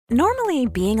Normally,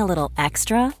 being a little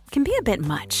extra can be a bit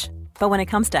much, but when it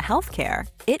comes to healthcare,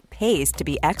 it pays to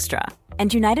be extra.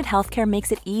 And United Healthcare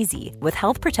makes it easy with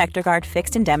Health Protector Guard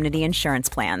fixed indemnity insurance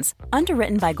plans.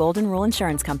 Underwritten by Golden Rule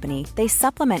Insurance Company, they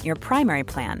supplement your primary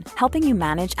plan, helping you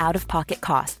manage out-of-pocket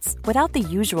costs without the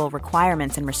usual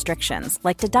requirements and restrictions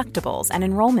like deductibles and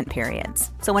enrollment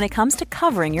periods. So when it comes to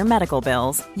covering your medical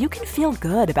bills, you can feel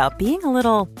good about being a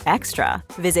little extra.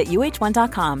 Visit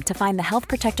uh1.com to find the Health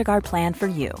Protector Guard plan for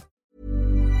you.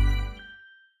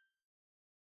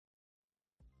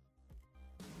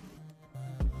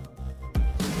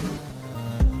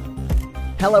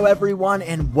 Hello everyone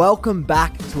and welcome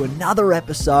back to another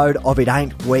episode of It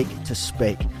Ain't Weak to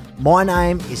Speak. My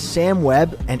name is Sam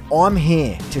Webb and I'm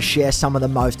here to share some of the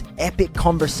most epic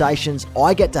conversations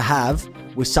I get to have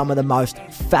with some of the most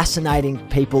fascinating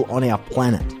people on our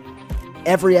planet.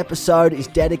 Every episode is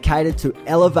dedicated to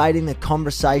elevating the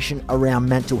conversation around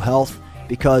mental health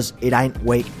because it ain't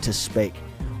weak to speak.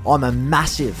 I'm a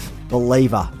massive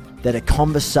believer that a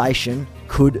conversation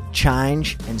could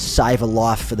change and save a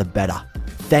life for the better.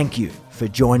 Thank you for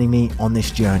joining me on this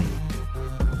journey.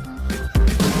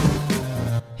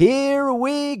 Here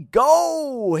we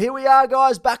go. Here we are,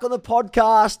 guys, back on the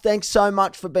podcast. Thanks so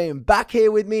much for being back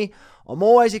here with me. I'm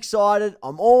always excited.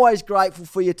 I'm always grateful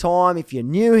for your time. If you're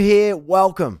new here,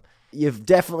 welcome. You've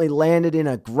definitely landed in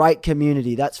a great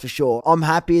community, that's for sure. I'm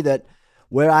happy that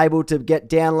we're able to get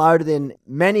downloaded in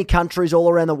many countries all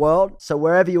around the world. So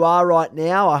wherever you are right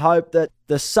now, I hope that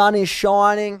the sun is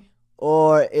shining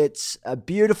or it's a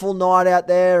beautiful night out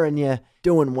there and you're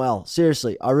doing well.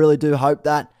 Seriously, I really do hope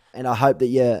that. And I hope that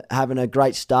you're having a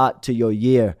great start to your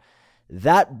year.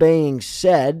 That being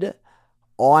said,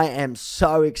 I am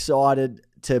so excited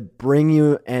to bring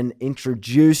you and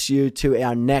introduce you to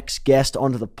our next guest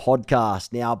onto the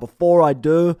podcast. Now, before I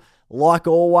do, like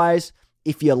always,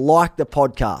 if you like the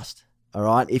podcast, all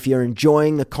right, if you're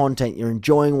enjoying the content, you're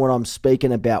enjoying what I'm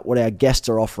speaking about, what our guests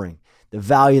are offering, the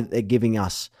value that they're giving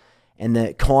us, and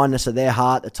the kindness of their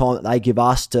heart, the time that they give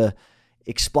us to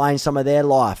explain some of their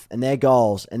life and their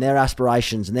goals and their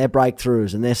aspirations and their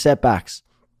breakthroughs and their setbacks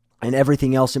and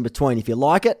everything else in between. If you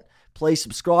like it, please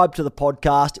subscribe to the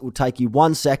podcast. It will take you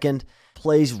 1 second.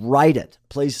 Please rate it.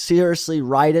 Please seriously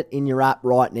rate it in your app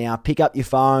right now. Pick up your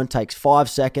phone, takes 5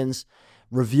 seconds.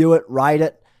 Review it, rate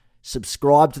it,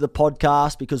 subscribe to the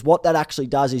podcast, because what that actually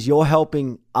does is you're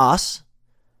helping us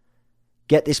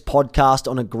get this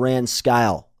podcast on a grand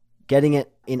scale, getting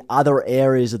it in other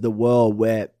areas of the world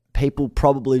where people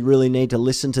probably really need to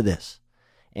listen to this.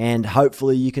 And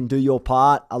hopefully you can do your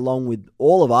part along with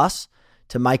all of us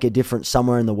to make a difference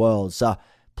somewhere in the world. So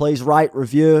please rate,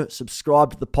 review,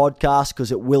 subscribe to the podcast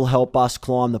because it will help us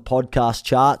climb the podcast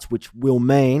charts, which will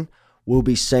mean we'll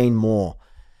be seen more.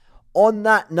 On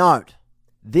that note,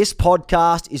 this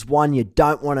podcast is one you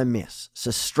don't want to miss.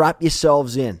 So strap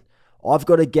yourselves in. I've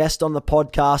got a guest on the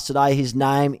podcast today. His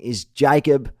name is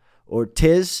Jacob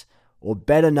Ortiz, or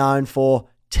better known for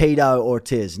Tito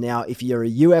Ortiz. Now, if you're a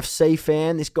UFC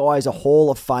fan, this guy is a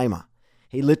Hall of Famer.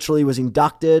 He literally was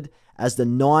inducted as the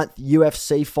 9th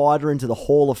UFC fighter into the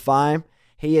Hall of Fame.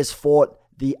 He has fought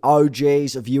the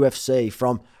OGs of UFC,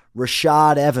 from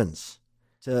Rashad Evans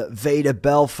to Vita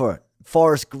Belfort,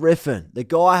 Forrest Griffin. The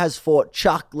guy has fought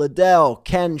Chuck Liddell,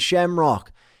 Ken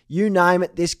Shamrock. You name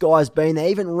it, this guy's been there.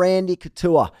 Even Randy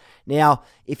Couture. Now,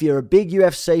 if you're a big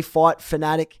UFC fight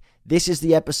fanatic, this is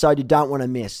the episode you don't want to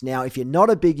miss. Now, if you're not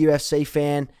a big UFC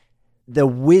fan, the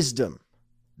wisdom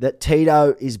that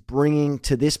Tito is bringing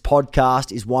to this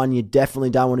podcast is one you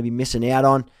definitely don't want to be missing out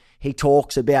on. He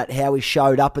talks about how he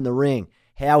showed up in the ring,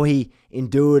 how he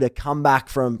endured a comeback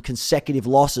from consecutive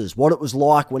losses, what it was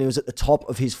like when he was at the top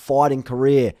of his fighting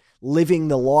career, living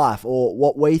the life, or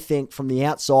what we think from the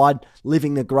outside,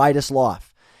 living the greatest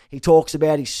life. He talks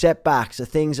about his setbacks, the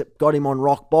things that got him on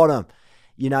rock bottom,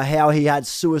 you know, how he had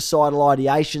suicidal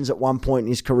ideations at one point in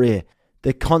his career,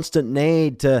 the constant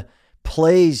need to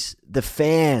please the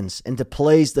fans and to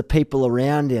please the people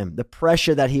around him, the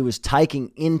pressure that he was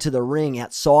taking into the ring,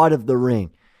 outside of the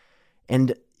ring,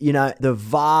 and, you know, the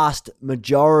vast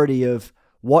majority of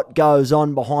what goes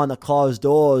on behind the closed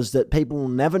doors that people will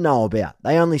never know about.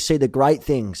 They only see the great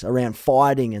things around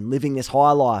fighting and living this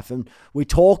high life. And we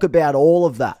talk about all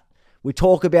of that. We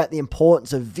talk about the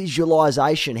importance of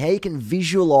visualization, how you can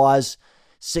visualize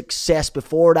success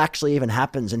before it actually even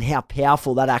happens, and how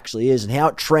powerful that actually is, and how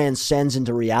it transcends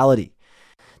into reality.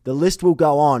 The list will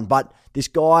go on, but this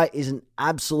guy is an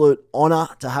absolute honor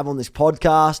to have on this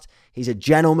podcast. He's a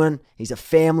gentleman. He's a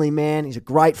family man. He's a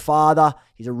great father.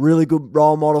 He's a really good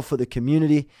role model for the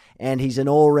community, and he's an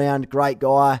all-around great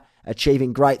guy,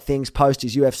 achieving great things post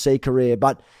his UFC career.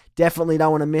 But Definitely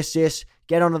don't want to miss this.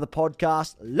 Get onto the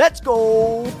podcast. Let's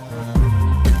go.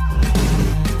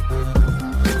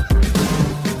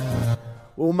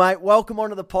 Well, mate, welcome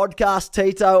onto the podcast,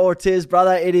 Tito Ortiz,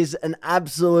 brother. It is an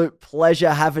absolute pleasure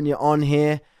having you on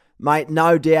here. Mate,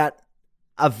 no doubt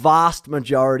a vast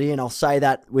majority, and I'll say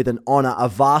that with an honour, a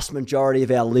vast majority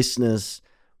of our listeners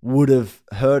would have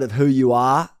heard of who you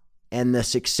are and the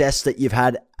success that you've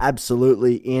had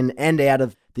absolutely in and out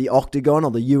of the octagon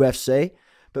or the UFC.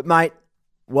 But, mate,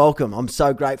 welcome. I'm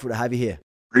so grateful to have you here.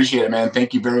 Appreciate it, man.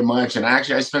 Thank you very much. And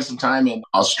actually, I spent some time in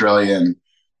Australia and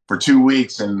for 2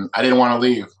 weeks, and I didn't want to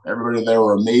leave. Everybody there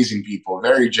were amazing people,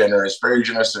 very generous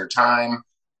with their time,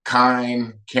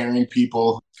 kind, caring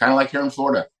people, kind of like here in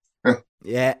Florida.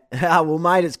 Yeah. Well,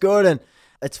 mate, it's good. And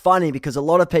it's funny because a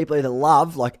lot of people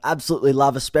either absolutely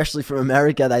love, especially from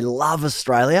America, they love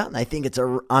Australia. And they think it's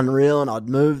unreal and I'd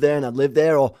move there and I'd live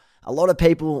there. Or a lot of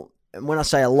people, and when I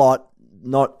say a lot,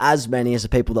 not as many as the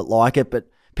people that like it, but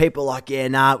people like,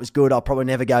 yeah, it was good. I'll probably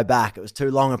never go back. It was too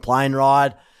long a plane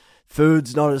ride.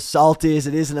 Food's not as salty as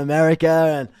it is in America.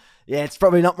 And yeah, it's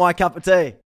probably not my cup of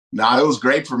tea. No, it was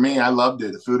great for me. I loved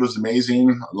it. The food was amazing.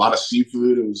 A lot of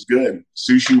seafood. It was good.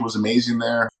 Sushi was amazing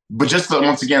there. But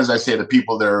once again, as I say, the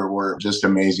people there were just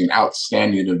amazing,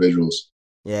 outstanding individuals.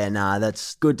 Yeah,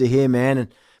 that's good to hear, man.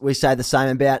 And we say the same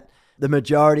about the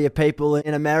majority of people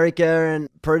in America and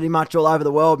pretty much all over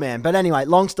the world, man. But anyway,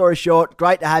 long story short,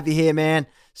 great to have you here, man.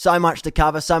 So much to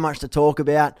cover, so much to talk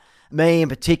about. Me in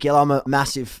particular, I'm a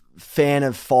massive fan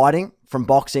of fighting, from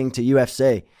boxing to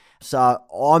UFC. So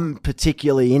I'm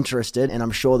particularly interested, and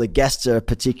I'm sure the guests are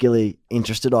particularly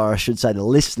interested, or I should say the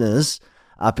listeners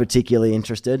are particularly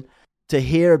interested, to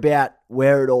hear about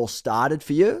where it all started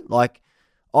for you. Like,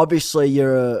 obviously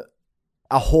you're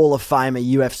a Hall of Famer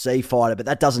UFC fighter, but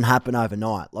that doesn't happen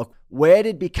overnight. Like, where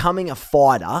did becoming a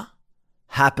fighter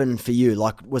happen for you?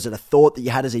 Like, was it a thought that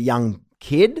you had as a young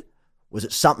kid? Was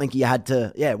it something you had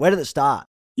to, where did it start?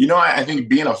 I think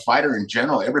being a fighter in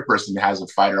general, every person has a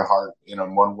fighter heart,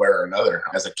 one way or another.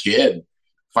 As a kid,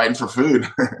 fighting for food.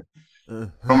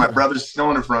 From my brother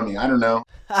stealing it from me. I don't know.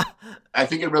 I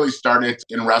think it really started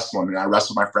in wrestling. I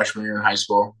wrestled my freshman year in high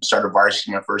school, started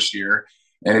varsity my first year.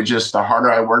 And the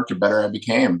harder I worked, the better I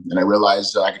became. And I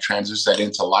realized that I could transition that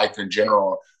into life in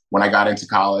general when I got into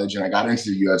college and I got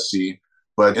into the UFC.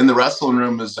 But in the wrestling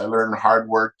room, I learned hard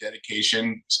work,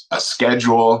 dedication, a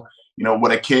schedule,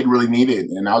 what a kid really needed.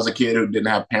 And I was a kid who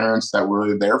didn't have parents that were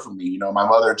really there for me. My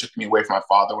mother took me away from my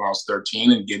father when I was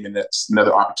 13 and gave me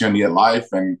another opportunity at life.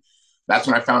 And that's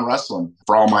when I found wrestling.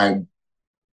 For all my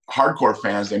hardcore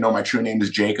fans, they know my true name is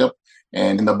Jacob.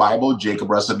 And in the Bible, Jacob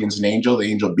wrestled against an angel.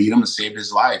 The angel beat him and saved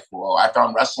his life. Well, I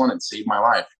found wrestling and saved my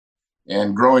life.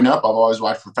 And growing up, I've always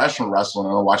watched professional wrestling.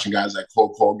 I was watching guys like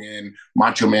Hulk Hogan,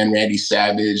 Macho Man Randy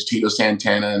Savage, Tito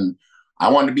Santana, and I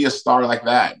wanted to be a star like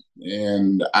that.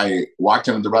 And I walked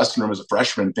into the wrestling room as a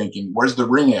freshman thinking, where's the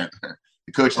ring at?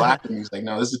 The coach laughed at me. He's like,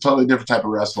 no, this is a totally different type of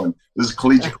wrestling. This is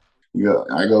collegiate.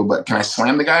 I go, but can I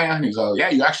slam the guy? And he's like, yeah,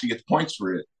 you actually get points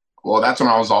for it. Well, that's when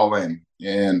I was all in.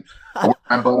 And I worked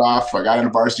my butt off. I got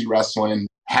into varsity wrestling,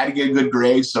 had to get good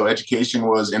grades. So education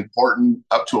was important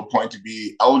up to a point to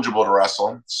be eligible to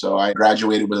wrestle. So I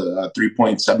graduated with a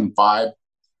 3.75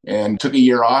 and took a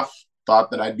year off, thought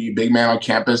that I'd be a big man on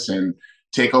campus and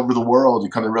take over the world. You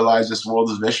come to realize this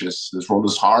world is vicious. This world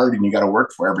is hard and you got to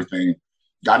work for everything.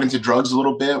 Got into drugs a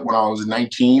little bit when I was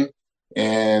 19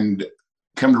 and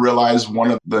come to realize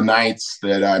one of the nights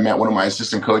that I met one of my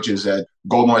assistant coaches at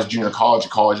Golden West Junior College, a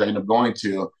college I ended up going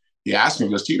to. He asked me,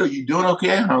 he goes, Tito, you doing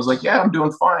okay? And I was like, yeah, I'm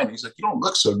doing fine. He's like, you don't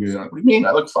look so good. I'm like, what do you mean?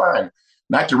 I look fine.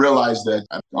 Not to realize that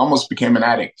I almost became an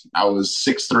addict. I was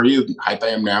 6'3", the height I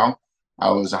am now. I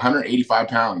was 185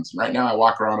 pounds. Right now I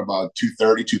walk around about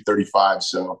 230, 235.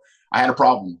 So I had a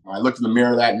problem. I looked in the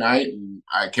mirror that night and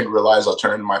I came to realize I'll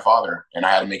turn into my father and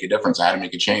I had to make a difference. I had to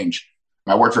make a change.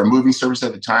 I worked for a moving service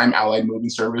at the time, Allied Moving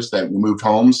Service, that we moved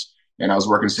homes, and I was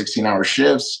working 16-hour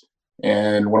shifts.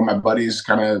 And one of my buddies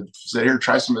kind of said, here,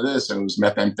 try some of this. And it was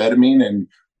methamphetamine, and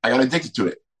I got addicted to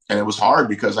it. And it was hard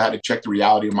because I had to check the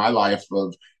reality of my life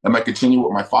of, am I continuing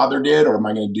what my father did, or am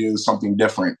I going to do something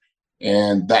different?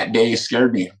 And that day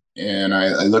scared me. And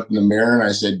I looked in the mirror and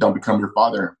I said, don't become your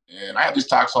father. And I have these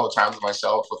talks all the time with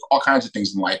myself, with all kinds of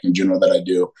things in life in general that I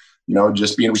do,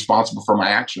 just being responsible for my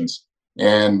actions.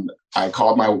 And I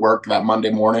called my work that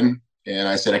Monday morning and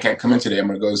I said, I can't come in today. I'm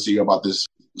going to go see you about this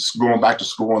going back to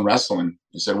school and wrestling.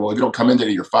 He said, well, if you don't come in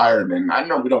today, you're fired. And I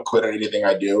know we don't quit at anything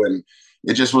I do. And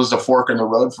it just was a fork in the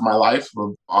road for my life.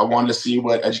 I wanted to see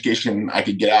what education I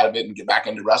could get out of it and get back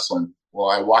into wrestling. Well,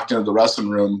 I walked into the wrestling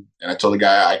room and I told the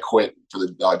guy I quit for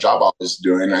the job I was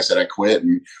doing. I said I quit.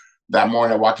 And that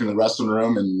morning I walked into the wrestling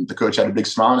room and the coach had a big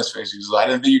smile on his face. He was like, I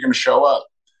didn't think you're going to show up.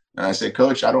 And I said,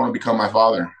 Coach, I don't want to become my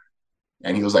father.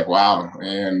 And he was like, wow.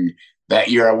 And that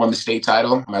year I won the state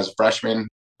title as a freshman.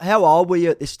 How old were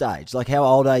you at this stage? Like, how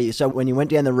old are you? So when you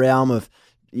went down the realm of,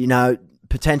 you know,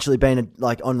 potentially being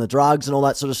like on the drugs and all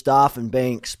that sort of stuff and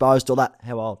being exposed to all that,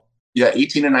 how old? Yeah,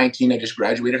 18 and 19, I just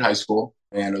graduated high school.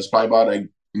 And it was probably about like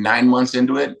 9 months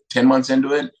into it, 10 months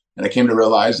into it. And I came to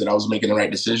realize that I was making the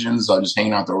right decisions. I was just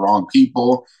hanging out with the wrong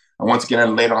people. And once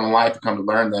again, later on in life, I come to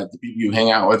learn that the people you hang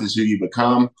out with is who you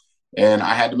become. And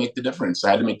I had to make the difference.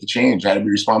 I had to make the change. I had to be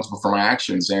responsible for my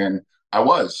actions. And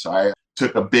I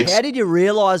took a big... How did you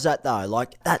realize that though?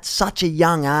 Like, at such a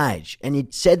young age, and you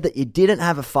said that you didn't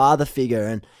have a father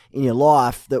figure in your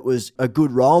life that was a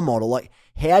good role model. Like,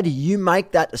 how do you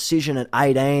make that decision at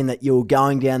 18 that you were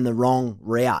going down the wrong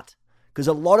route? Because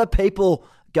a lot of people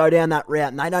go down that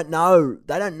route and they don't know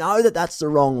that that's the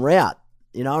wrong route.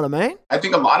 You know what I mean? I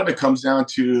think a lot of it comes down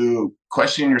to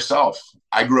questioning yourself.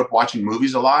 I grew up watching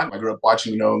movies a lot. I grew up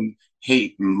watching,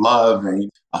 hate and love and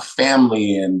a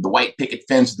family and the white picket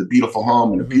fence, the beautiful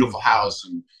home and a beautiful house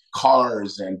and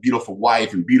cars and beautiful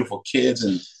wife and beautiful kids.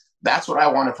 And that's what I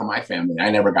wanted for my family.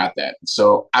 I never got that.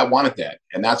 So I wanted that.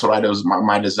 And that's what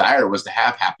my desire was, to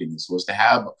have happiness, was to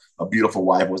have a beautiful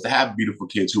wife, was to have beautiful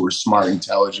kids who were smart,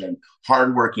 intelligent,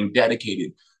 hardworking,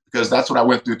 dedicated, because that's what I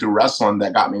went through wrestling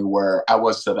that got me where I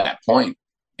was to that point.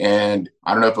 And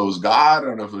I don't know if it was God, I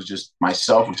don't know if it was just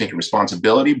myself who taking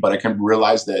responsibility, but I came to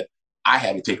realize that I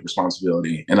had to take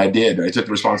responsibility. And I did. I took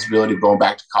the responsibility of going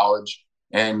back to college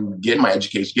and getting my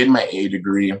education, getting my A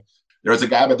degree. There was a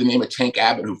guy by the name of Tank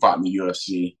Abbott who fought in the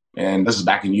UFC. And this is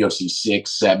back in UFC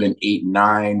 6, 7, 8,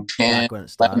 9, 10,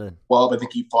 11, 12, I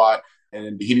think he fought.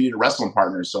 And he needed a wrestling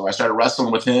partner. So I started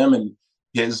wrestling with him. And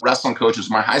his wrestling coach was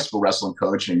my high school wrestling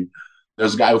coach. And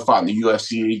there's a guy who fought in the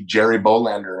UFC, Jerry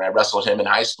Bolander. And I wrestled him in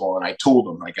high school. And I told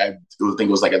him, I think it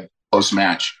was like a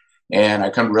post-match. And I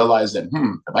come to realize that,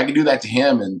 if I could do that to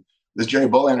him, and this Jerry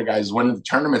Bolander guy is winning the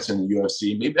tournaments in the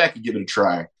UFC, maybe I could give it a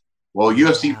try. Well,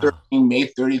 UFC 13, May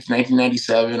 30th,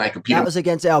 1997, I competed. That was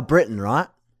against Al Britton, right?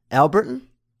 Al Britton?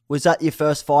 Was that your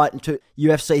first fight into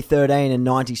UFC 13 in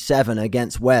 97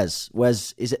 against Wes?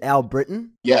 Is it Al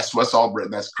Britton? Yes, Wes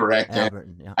Albritton, that's correct. Al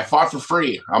Britton, yeah. I fought for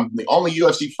free. I'm the only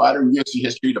UFC fighter in UFC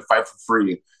history to fight for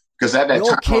free. Because at that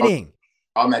You're kidding.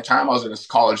 On that time, I was in a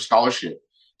college scholarship.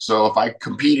 So if I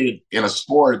competed in a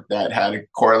sport that had a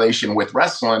correlation with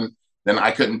wrestling, then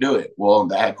I couldn't do it. Well,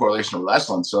 that had correlation with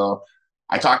wrestling. So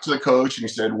I talked to the coach and he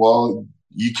said, well,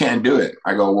 you can't do it.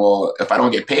 I go, well, if I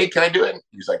don't get paid, can I do it?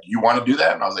 He's like, you want to do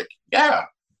that? And I was like, yeah.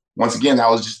 Once again, that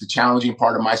was just the challenging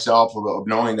part of myself of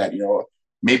knowing that,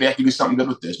 maybe I can do something good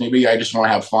with this. Maybe I just want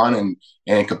to have fun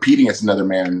and compete against another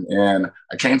man. And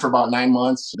I trained for about 9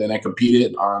 months. Then I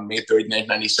competed on May 30th,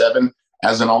 1997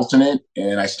 as an alternate.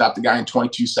 And I stopped the guy in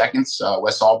 22 seconds,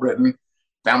 Wes Albritton.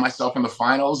 Found myself in the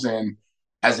finals. And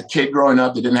as a kid growing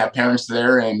up that didn't have parents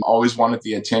there and always wanted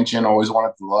the attention, always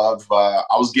wanted the love, I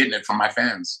was getting it from my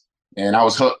fans. And I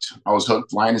was hooked.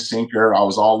 Line and sinker. I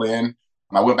was all in.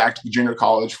 I went back to junior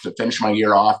college to finish my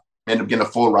year off. Ended up getting a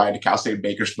full ride to Cal State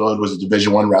Bakersfield. It was a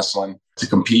Division I wrestling to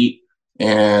compete.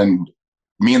 And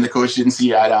me and the coach didn't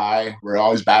see eye to eye. We were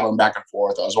always battling back and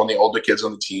forth. I was one of the older kids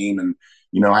on the team. And,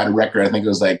 I had a record, I think it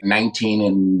was like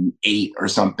 19-8 or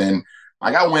something.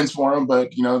 I got wins for him, but,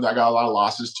 I got a lot of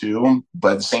losses too.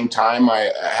 But at the same time,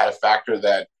 I had a factor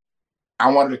that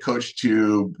I wanted a coach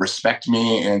to respect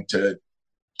me and to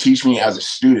teach me as a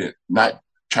student, not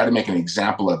try to make an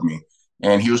example of me.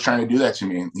 And he was trying to do that to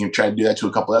me. He tried to do that to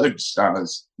a couple other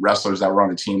wrestlers that were on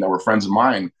the team that were friends of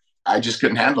mine. I just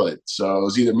couldn't handle it. So it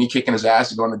was either me kicking his ass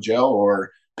and going to jail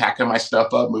or packing my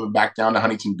stuff up, moving back down to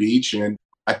Huntington Beach. And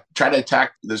I tried to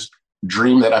attack this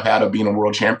dream that I've had of being a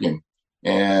world champion.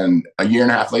 And a year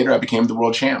and a half later, I became the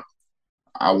world champ.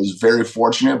 I was very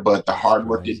fortunate, but the hard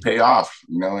work did pay off,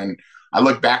 and I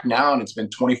look back now and it's been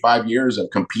 25 years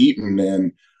of competing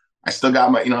and I still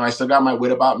got my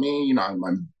wit about me.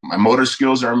 My motor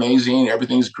skills are amazing.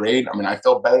 Everything's great. I mean, I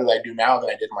feel better than I do now than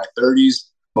I did in my 30s.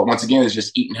 But once again, it's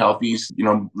just eating healthy,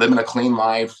 living a clean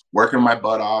life, working my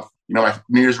butt off. My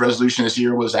New Year's resolution this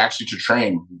year was actually to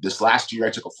train. This last year,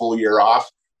 I took a full year off.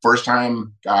 First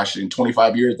time, in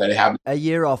 25 years that I have. A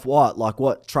year off what? Like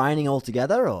what, training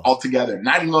altogether? Or? Altogether.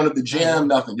 Not even going to the gym,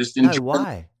 nothing. Just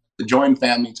enjoying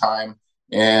family time.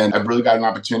 And I've really got an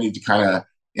opportunity to kind of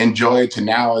enjoy it to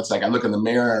now. It's like I look in the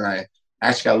mirror and I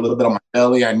actually got a little bit on my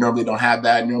belly. I normally don't have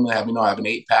that. Normally I have an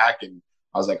 8-pack. And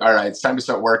I was like, all right, it's time to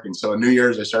start working. So New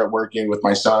Year's, I started working with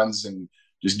my sons and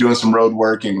just doing some road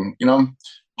work and,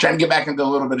 trying to get back into a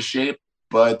little bit of shape.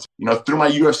 But, through my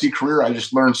UFC career, I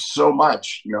just learned so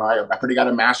much. I pretty got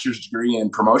a master's degree in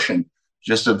promotion.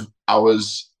 I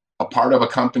was a part of a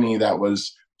company that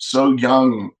was so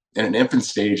young in an infant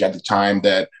stage at the time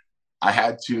that I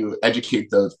had to educate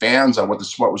the fans on what the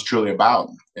sport was truly about.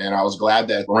 And I was glad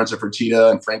that Lorenzo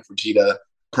Fertitta and Frank Fertitta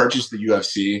purchased the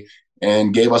UFC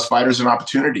and gave us fighters an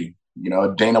opportunity.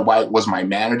 Dana White was my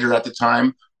manager at the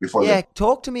time.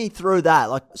 Talk to me through that.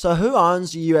 So who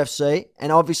owns the UFC?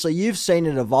 And obviously you've seen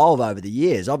it evolve over the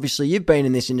years. Obviously you've been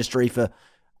in this industry for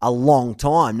a long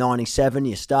time. 97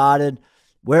 you started.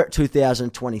 We're at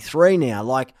 2023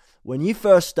 now. When you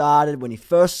first started, when you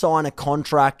first signed a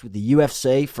contract with the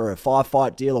UFC for a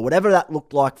 5-fight deal or whatever that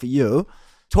looked like for you,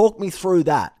 talk me through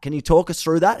that. Can you talk us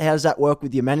through that? How does that work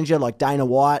with your manager, like Dana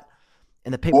White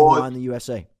and the people who own the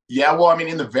UFC? Yeah,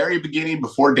 in the very beginning,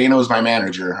 before Dana was my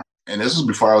manager, and this was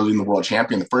before I was even the world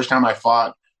champion, the first time I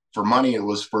fought for money, it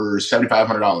was for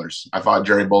 $7,500. I fought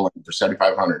Jerry Bolander for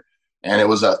 $7,500. And it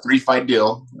was a 3-fight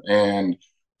deal. And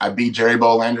I beat Jerry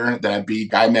Bolander, then I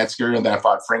beat Guy Metzger, and then I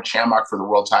fought Frank Shamrock for the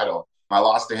world title. I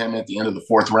lost to him at the end of the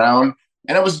 4th round.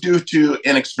 And it was due to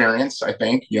inexperience, I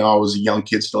think. I was a young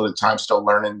kid still at the time, still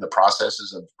learning the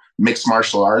processes of mixed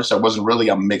martial arts. I wasn't really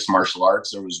a mixed martial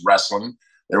arts. There was wrestling,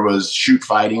 there was shoot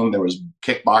fighting, there was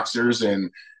kickboxers,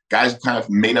 and guys kind of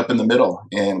made up in the middle.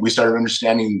 And we started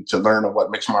understanding to learn of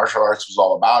what mixed martial arts was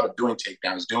all about, of doing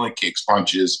takedowns, doing kicks,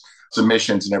 punches,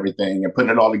 submissions and everything, and putting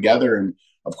it all together. And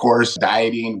of course,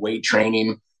 dieting, weight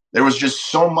training. There was just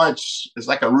so much. It's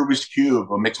like a Rubik's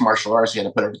Cube of mixed martial arts. You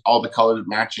had to put all the colors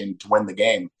matching to win the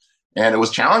game. And it was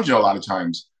challenging a lot of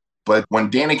times. But when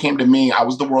Dana came to me, I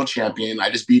was the world champion. I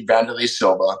just beat Vanderlei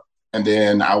Silva. And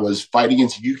then I was fighting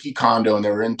against Yuki Kondo, and they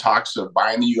were in talks of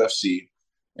buying the UFC.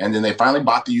 And then they finally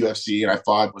bought the UFC, and I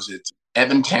fought,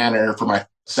 Evan Tanner for my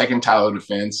second title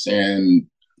defense. And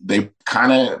they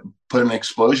kind of put an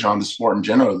explosion on the sport in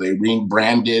general. They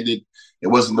rebranded it. It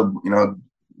wasn't the,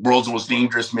 world's most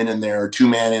dangerous men in there,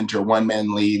 2-man enter,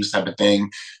 1-man leaves type of thing.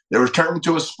 They were turned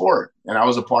into a sport, and I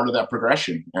was a part of that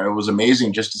progression. And it was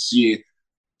amazing just to see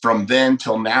from then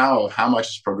till now how much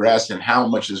has progressed and how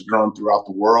much has grown throughout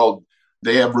the world.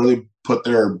 They have really put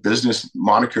their business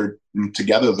moniker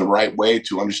together the right way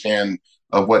to understand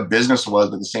of what business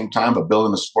was at the same time, but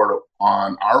building a sport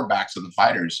on our backs of the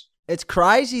fighters. It's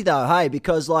crazy though, hey,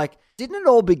 because didn't it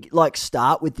all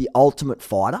start with The Ultimate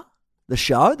Fighter? The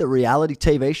show, the reality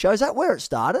TV show, is that where it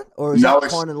started? Or is that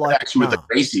kind of actually with the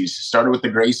Gracies? It started with the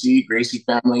Gracie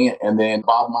family, and then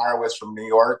Bob Meyerowitz from New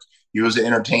York. He was in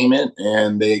entertainment,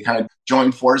 and they kind of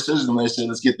joined forces, and they said,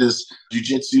 let's get this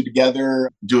jiu-jitsu together,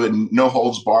 do it no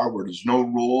holds barred, where there's no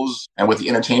rules, and with the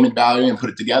entertainment value, and put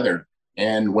it together.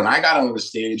 And when I got onto the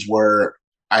stage where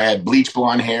I had bleach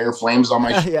blonde hair, flames on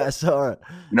my shirt, yeah, I saw it.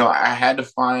 I had to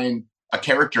find a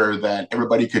character that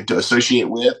everybody could associate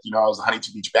with. I was a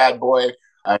Huntington Beach bad boy.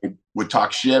 I would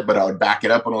talk shit, but I would back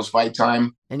it up when it was fight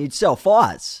time. And you'd sell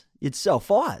fights.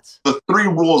 The 3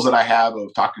 rules that I have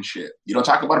of talking shit: you don't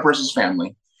talk about a person's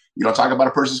family, you don't talk about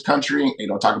a person's country, and you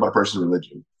don't talk about a person's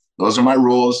religion. Those are my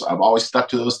rules. I've always stuck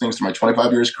to those things through my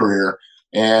 25 years career.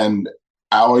 And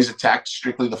I always attacked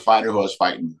strictly the fighter who I was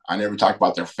fighting. I never talked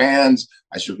about their fans.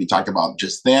 I strictly talked about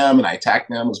just them, and I attacked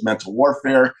them. It was mental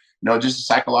warfare. Just the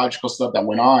psychological stuff that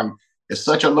went on. It's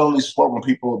such a lonely sport when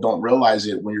people don't realize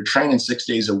it. When you're training 6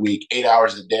 days a week, 8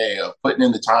 hours a day of putting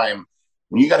in the time,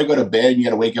 when you got to go to bed, you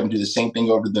got to wake up and do the same thing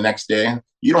over the next day.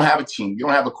 You don't have a team. You don't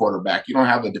have a quarterback. You don't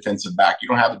have a defensive back. You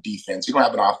don't have a defense. You don't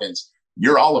have an offense.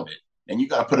 You're all of it. And you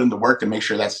got to put in the work and make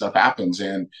sure that stuff happens.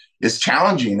 And it's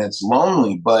challenging. It's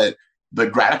lonely, but the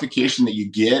gratification that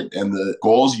you get and the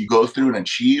goals you go through and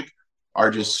achieve are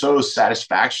just so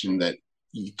satisfaction that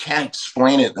you can't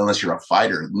explain it unless you're a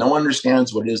fighter. No one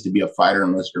understands what it is to be a fighter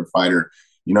unless you're a fighter.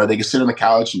 They can sit on the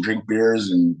couch and drink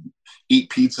beers and eat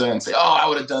pizza and say, oh, I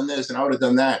would have done this and I would have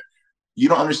done that. You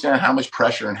don't understand how much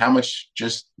pressure and how much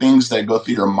just things that go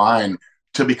through your mind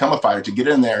to become a fighter, to get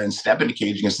in there and step in the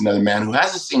cage against another man who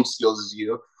has the same skills as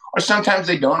you, or sometimes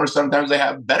they don't, or sometimes they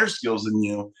have better skills than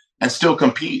you and still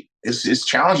compete. It's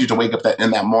challenging to wake up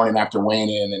in that morning after weighing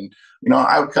in. And,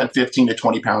 I would cut 15 to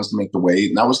 20 pounds to make the weight,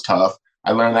 and that was tough.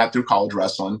 I learned that through college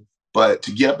wrestling. But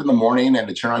to get up in the morning and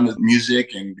to turn on the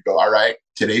music and go, all right,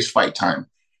 today's fight time.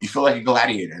 You feel like a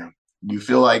gladiator. You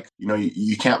feel like,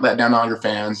 you can't let down all your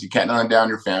fans. You can't let down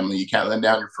your family. You can't let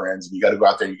down your friends. And you got to go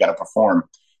out there and you got to perform.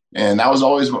 And that was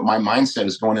always what my mindset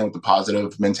is, going in with the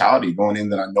positive mentality, going in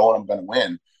that I know I'm going to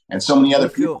win. And so many other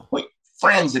people, like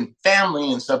friends and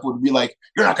family and stuff, would be like,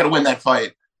 you're not going to win that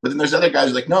fight. But then there's other guys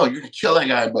who are like, no, you're going to kill that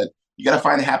guy. But you got to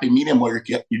find a happy medium where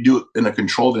you do it in a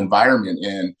controlled environment.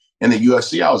 And in the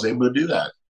UFC, I was able to do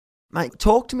that. Mate,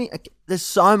 talk to me. There's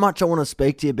so much I want to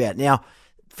speak to you about. Now,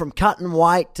 from cutting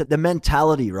weight to the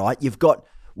mentality, right?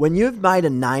 When you've made a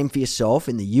name for yourself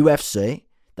in the UFC,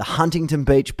 the Huntington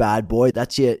Beach Bad Boy,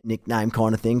 that's your nickname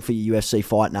kind of thing for your UFC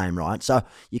fight name, right? So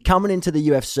you're coming into the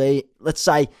UFC, let's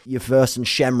say you're versing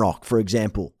Shamrock, for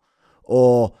example,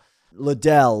 or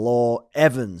Liddell, or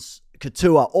Evans,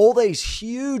 Couture, all these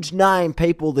huge name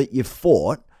people that you've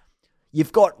fought.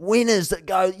 You've got winners that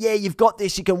go, yeah, you've got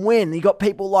this, you can win. You've got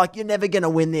people like, you're never going to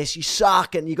win this, you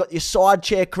suck. And you've got your side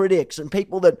chair critics and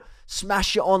people that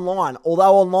smash you online,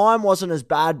 although online wasn't as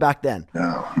bad back then.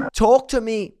 No. Talk to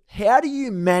me, how do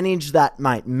you manage that,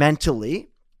 mate, mentally,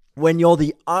 when you're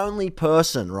the only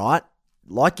person, right?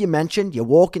 Like you mentioned, you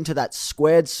walk into that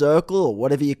squared circle or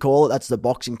whatever you call it, that's the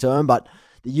boxing term, but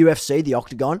the UFC, the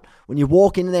octagon, when you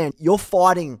walk in there and you're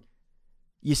fighting,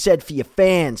 you said, for your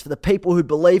fans, for the people who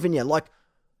believe in you. Like,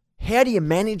 how do you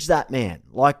manage that, man?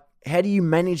 Like, how do you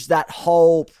manage that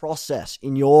whole process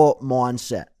in your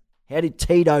mindset? How did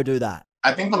Tito do that?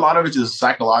 I think a lot of it is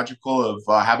psychological of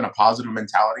having a positive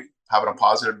mentality, having a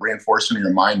positive reinforcement in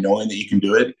your mind, knowing that you can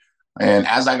do it. And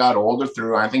as I got older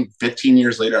through, I think 15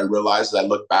 years later, I realized that I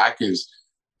look back is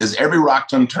every rock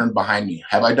turned behind me?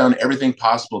 Have I done everything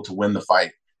possible to win the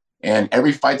fight? And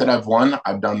every fight that I've won,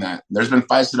 I've done that. There's been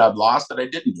fights that I've lost that I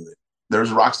didn't do it. There's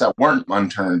rocks that weren't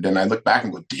unturned. And I look back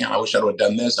and go, damn, I wish I would have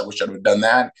done this. I wish I would have done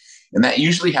that. And that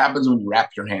usually happens when you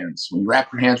wrap your hands. When you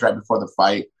wrap your hands right before the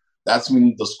fight, that's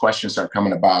when those questions start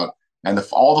coming about. And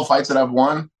all the fights that I've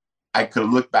won, I could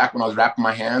look back when I was wrapping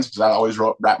my hands, because I always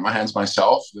wrap my hands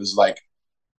myself. It was like,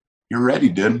 you're ready,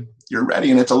 dude. You're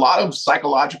ready. And it's a lot of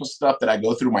psychological stuff that I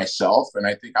go through myself. And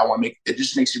I think it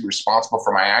just makes you responsible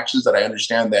for my actions, that I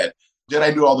understand that, did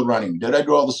I do all the running? Did I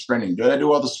do all the sprinting? Did I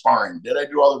do all the sparring? Did I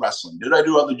do all the wrestling? Did I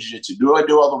do all the jiu-jitsu? Did I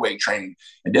do all the weight training?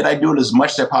 And did I do it as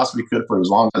much as I possibly could for as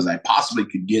long as I possibly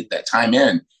could get that time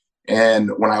in?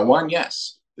 And when I won,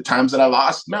 yes. The times that I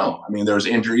lost, no. I mean, there was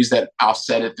injuries that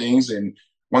offset things. And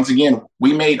once again,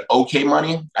 we made okay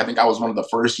money. I think I was one of the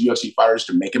first UFC fighters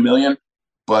to make $1 million,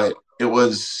 but it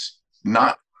was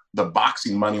not the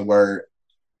boxing money where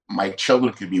my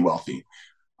children could be wealthy.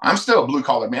 I'm still a blue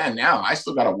collar man now. I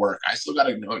still got to work. I still got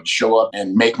to show up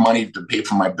and make money to pay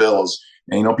for my bills.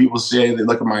 And, people say, they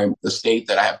look at my estate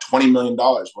that I have $20 million.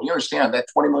 Well, you understand that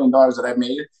 $20 million that I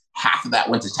made, half of that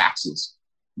went to taxes.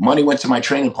 Money went to my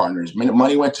training partners.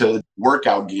 Money went to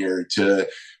workout gear, to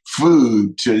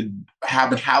food, to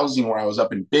having housing where I was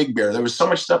up in Big Bear. There was so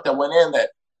much stuff that went in that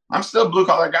I'm still a blue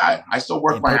collar guy. I still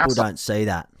work my ass off. People don't see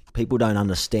that. People don't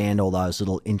understand all those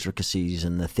little intricacies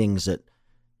and the things that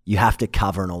you have to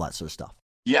cover and all that sort of stuff.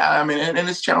 Yeah, I mean, and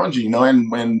it's challenging,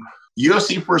 and when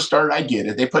UFC first started, I get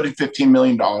it. They put in $15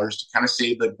 million to kind of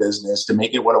save the business, to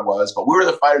make it what it was. But we were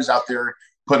the fighters out there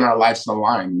putting our lives on the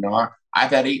line.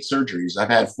 I've had 8 surgeries. I've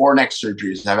had 4 neck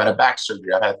surgeries. I've had a back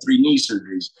surgery. I've had 3 knee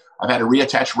surgeries. I've had a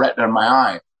reattached retina in my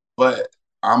eye. But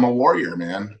I'm a warrior,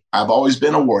 man. I've always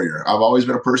been a warrior. I've always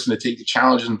been a person to take the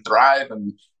challenge and thrive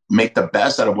and make the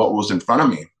best out of what was in front of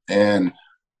me. And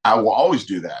I will always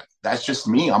do that. That's just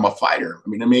me. I'm a fighter. I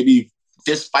mean, maybe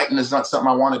fist fighting is not something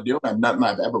I want to do. I've nothing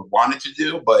I've ever wanted to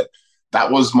do, but that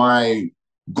was my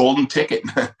golden ticket.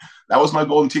 That was my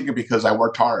golden ticket because I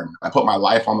worked hard. I put my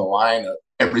life on the line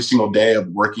every single day of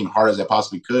working hard as I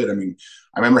possibly could. I mean,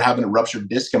 I remember having a ruptured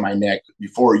disc in my neck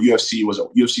before UFC was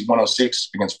UFC 106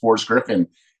 against Forrest Griffin,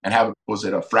 and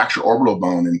a fractured orbital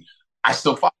bone. And I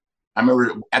still fought. I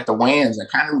remember at the weigh-ins, I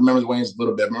kind of remember the weigh-ins a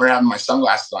little bit. I remember having my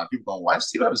sunglasses on. People going, why does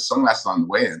Steve have his sunglasses on the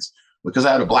weigh-ins? Because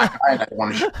I had a black eye and I didn't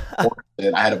want to show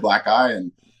it. I had a black eye.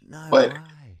 But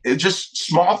it's just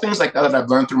small things like that I've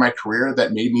learned through my career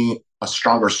that made me a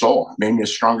stronger soul, made me a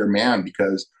stronger man,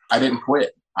 because I didn't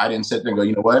quit. I didn't sit there and go,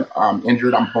 you know what? I'm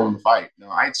injured. I'm pulling the fight. No,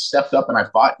 I stepped up and I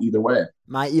fought either way.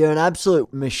 Mate, you're an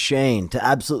absolute machine, to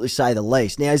absolutely say the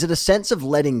least. Now, is it a sense of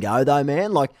letting go, though,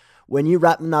 man? Like, when you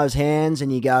wrap in those hands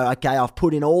and you go, okay, I've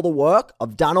put in all the work.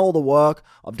 I've done all the work.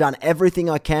 I've done everything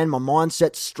I can. My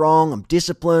mindset's strong. I'm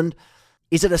disciplined.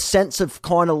 Is it a sense of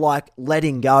kind of like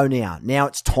letting go now? Now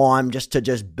it's time just to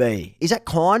be. Is that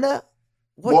kind of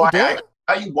what you do?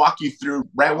 I walk you through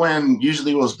right when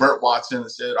usually it was Burt Watson that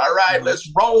said, all right, let's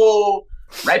roll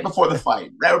right before the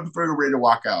fight, right before you're ready to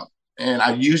walk out. And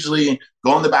I usually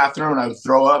go in the bathroom and I would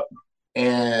throw up,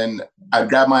 and I'd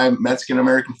grab my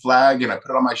Mexican-American flag and I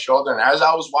put it on my shoulder. And as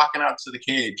I was walking out to the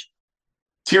cage,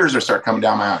 tears would start coming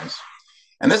down my eyes.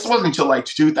 And this wasn't until like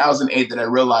 2008 that I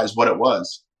realized what it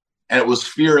was. And it was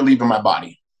fear leaving my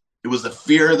body. It was the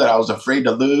fear that I was afraid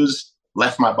to lose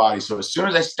left my body. So as soon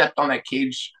as I stepped on that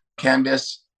cage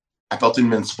canvas, I felt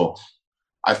invincible.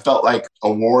 I felt like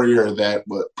a warrior that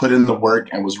put in the work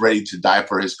and was ready to die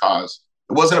for his cause.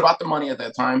 It wasn't about the money at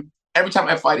that time. Every time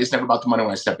I fight, it's never about the money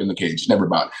when I step in the cage. It's never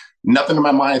about nothing in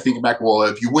my mind. I think back, well,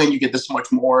 if you win, you get this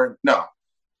much more. No,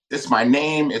 it's my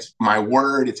name. It's my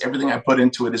word. It's everything I put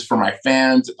into it is for my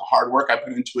fans. It's the hard work I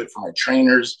put into it for my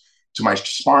trainers, to my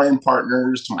sparring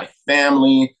partners, to my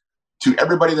family, to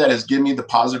everybody that has given me the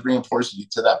positive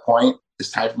reinforcement to that point.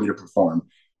 It's time for me to perform.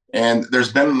 And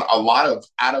there's been a lot of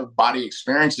out-of-body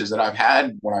experiences that I've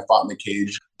had when I fought in the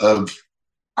cage of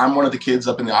I'm one of the kids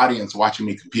up in the audience watching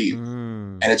me compete.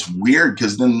 And it's weird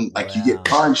because then you get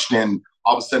punched and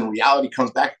all of a sudden reality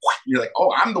comes back. You're like,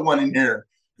 oh, I'm the one in here.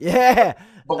 Yeah,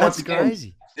 but once again,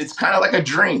 crazy. It's kind of like a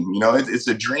dream. It's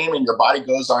a dream and your body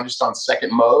goes on just on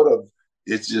second mode of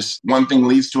it's just one thing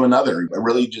leads to another. I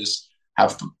really just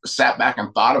have sat back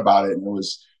and thought about it. And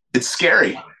it's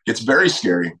scary. It's very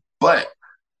scary. But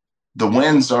the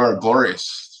wins are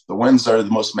glorious. The wins are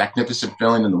the most magnificent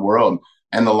feeling in the world.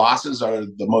 And the losses are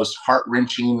the most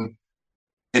heart-wrenching,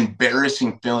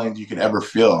 embarrassing feelings you could ever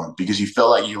feel because you feel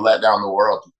like you let down the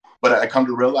world. But I come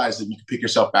to realize that you can pick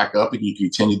yourself back up and you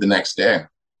continue the next day.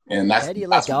 And how do you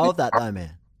let go of that though,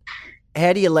 man?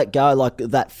 How do you let go like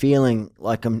that feeling?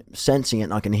 Like I'm sensing it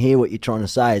and I can hear what you're trying to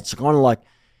say. It's kind of like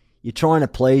you're trying to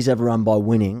please everyone by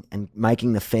winning and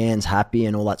making the fans happy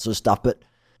and all that sort of stuff. But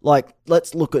like,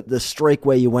 let's look at the streak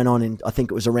where you went on in, I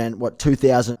think it was around,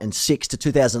 2006 to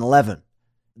 2011.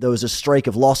 There was a streak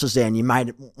of losses there and you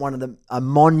made a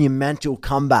monumental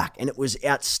comeback and it was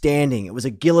outstanding. It was a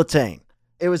guillotine.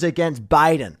 It was against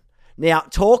Baden. Now,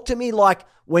 talk to me like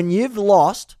when you've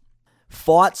lost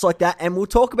fights like that, and we'll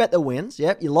talk about the wins.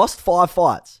 Yep, you lost 5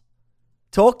 fights.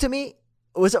 Talk to me,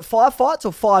 was it 5 fights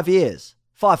or 5 years?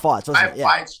 5 fights, wasn't it? 5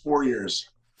 fights, 4 years.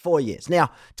 4 years. Now,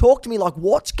 talk to me like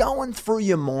what's going through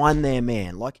your mind there,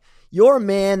 man? Like, you're a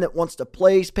man that wants to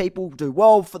please people, do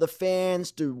well for the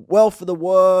fans, do well for the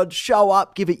word, show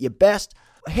up, give it your best.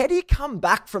 How do you come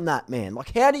back from that, man?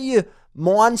 Like, how do you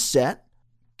mindset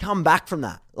come back from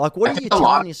that? Like, what are you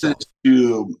telling yourself?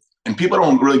 And people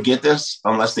don't really get this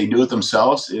unless they do it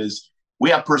themselves, is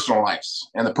we have personal lives.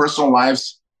 And the personal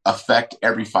lives affect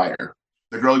every fighter.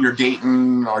 The girl you're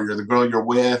dating or the girl you're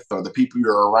with or the people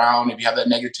you're around, if you have that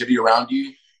negativity around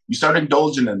you, you start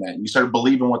indulging in that. You start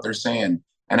believing what they're saying.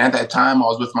 And at that time, I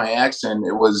was with my ex, and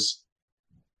it was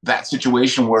that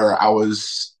situation where I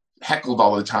was heckled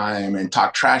all the time and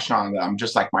talked trash on them. I'm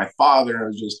just like my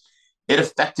father. It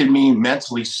affected me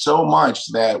mentally so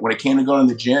much that when it came to going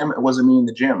to the gym, it wasn't me in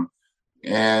the gym.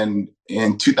 And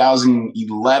in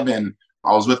 2011,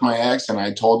 I was with my ex, and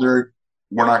I told her,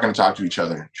 we're not going to talk to each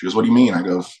other. She goes, what do you mean? I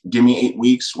go, give me 8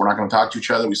 weeks. We're not going to talk to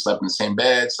each other. We slept in the same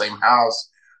bed, same house.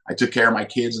 I took care of my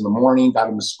kids in the morning, got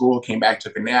them to school, came back,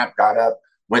 took a nap, got up,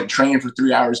 went trained for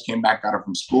 3 hours, came back, got them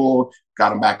from school, got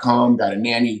them back home, got a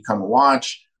nanny to come and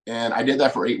watch. And I did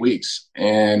that for 8 weeks.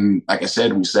 And like I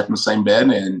said, we slept in the same bed,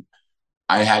 and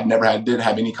I didn't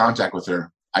have any contact with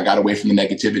her. I got away from the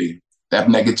negativity. That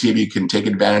negativity can take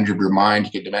advantage of your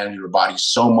mind, take advantage of your body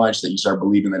so much that you start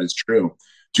believing that it's true.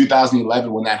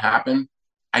 2011, when that happened,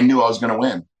 I knew I was going to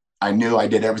win. I knew I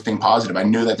did everything positive. I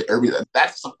knew that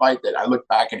that's the fight that I look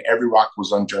back and every rock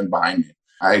was unturned behind me.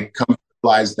 I come to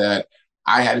realize that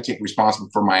I had to take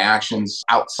responsibility for my actions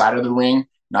outside of the ring,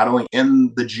 not only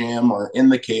in the gym or in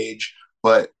the cage,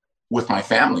 but with my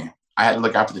family. I had to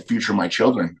look out for the future of my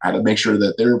children. I had to make sure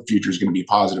that their future is going to be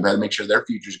positive. I had to make sure their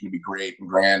future is going to be great and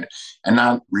grand and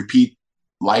not repeat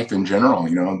life in general.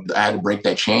 I had to break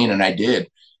that chain, and I did.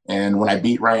 And when I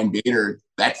beat Ryan Bader,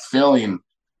 that feeling,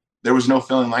 there was no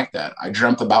feeling like that. I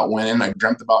dreamt about winning. I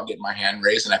dreamt about getting my hand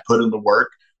raised, and I put in the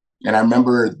work. And I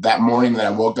remember that morning that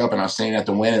I woke up and I was staying at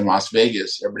the Wynn in Las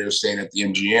Vegas. Everybody was staying at the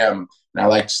MGM. And I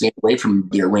like to stay away from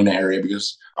the arena area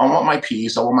because I want my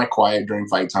peace. I want my quiet during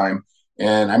fight time.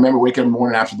 And I remember waking up in the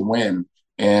morning after the win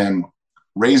and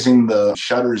raising the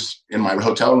shutters in my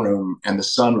hotel room, and the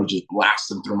sun was just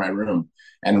blasting through my room.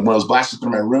 And when it was blasting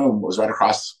through my room, it was right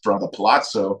across from the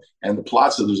Palazzo. And the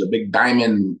Palazzo, there's a big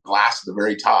diamond glass at the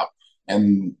very top.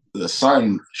 And the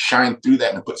sun shined through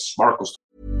that and it put sparkles.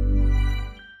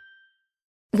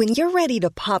 When you're ready to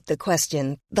pop the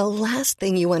question, the last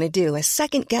thing you want to do is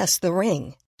second-guess the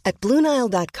ring. At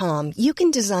BlueNile.com, you can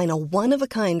design a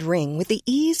one-of-a-kind ring with the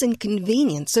ease and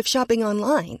convenience of shopping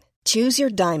online. Choose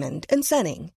your diamond and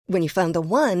setting. When you find the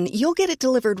one, you'll get it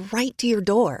delivered right to your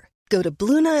door. Go to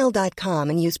BlueNile.com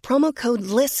and use promo code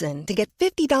LISTEN to get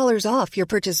 $50 off your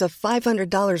purchase of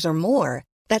 $500 or more.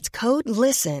 That's code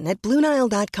LISTEN at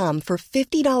BlueNile.com for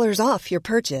 $50 off your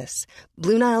purchase.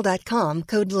 BlueNile.com,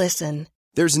 code LISTEN.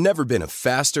 There's never been a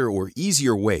faster or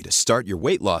easier way to start your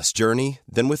weight loss journey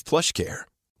than with PlushCare.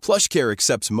 PlushCare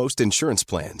accepts most insurance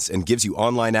plans and gives you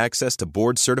online access to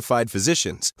board-certified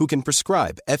physicians who can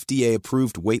prescribe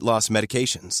FDA-approved weight loss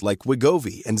medications like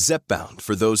Wegovy and Zepbound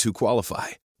for those who qualify.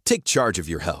 Take charge of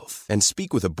your health and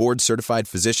speak with a board-certified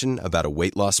physician about a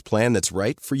weight loss plan that's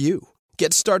right for you.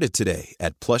 Get started today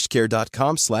at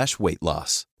plushcare.com/weight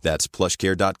loss. That's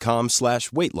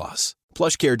plushcare.com/weight loss.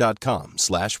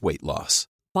 plushcare.com/weight loss.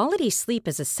 Quality sleep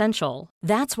is essential.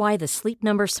 That's why the Sleep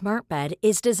Number Smart Bed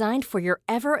is designed for your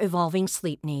ever-evolving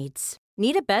sleep needs.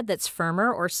 Need a bed that's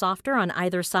firmer or softer on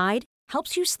either side?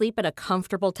 Helps you sleep at a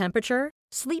comfortable temperature?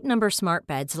 Sleep Number Smart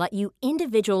Beds let you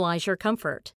individualize your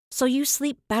comfort, so you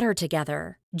sleep better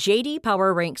together. J.D.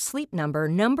 Power ranks Sleep Number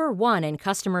number 1 in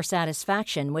customer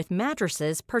satisfaction with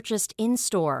mattresses purchased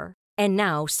in-store. And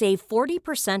now, save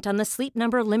 40% on the Sleep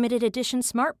Number Limited Edition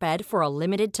Smart Bed for a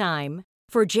limited time.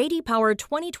 For J.D. Power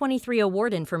 2023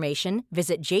 award information,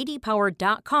 visit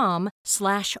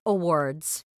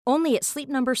jdpower.com/awards. Only at Sleep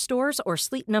Number stores or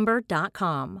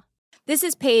sleepnumber.com. This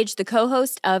is Paige, the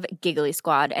co-host of Giggly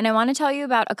Squad, and I want to tell you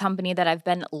about a company that I've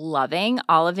been loving,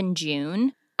 Olive &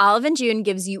 June. Olive & June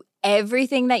gives you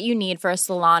everything that you need for a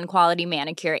salon-quality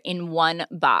manicure in one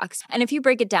box. And if you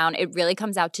break it down, it really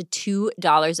comes out to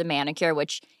 $2 a manicure,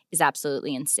 which is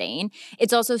absolutely insane.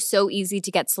 It's also so easy to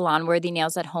get salon-worthy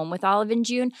nails at home with Olive &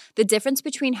 June. The difference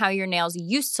between how your nails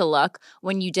used to look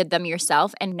when you did them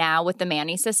yourself and now with the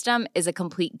Mani system is a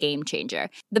complete game changer.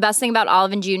 The best thing about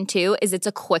Olive & June, too, is it's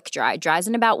a quick dry. Dries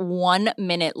in about 1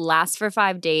 minute, lasts for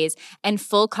 5 days, and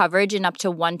full coverage in up to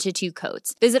 1 to 2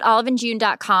 coats. Visit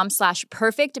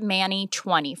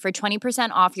oliveandjune.com/perfectmani20 for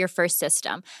 20% off your first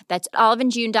system. That's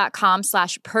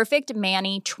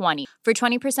oliveandjune.com/perfectmani20 for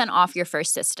 20% off your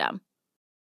first system.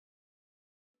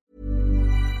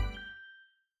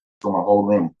 For my whole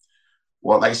room.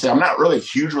 Well, like I said, I'm not really a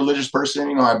huge religious person.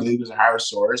 You know, I believe there's a higher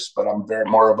source, but I'm very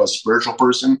more of a spiritual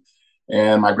person.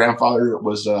 And my grandfather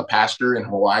was a pastor in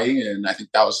Hawaii, and I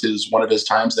think that was one of his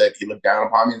times that he looked down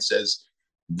upon me and says,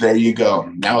 "There you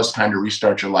go. Now it's time to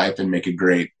restart your life and make it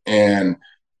great." And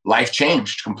life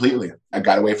changed completely. I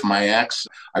got away from my ex.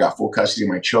 I got full custody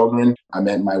of my children. I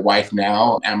met my wife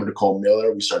now, Amber Nicole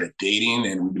Miller. We started dating,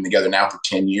 and we've been together now for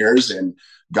 10 years. And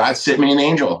God sent me an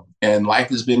angel, and life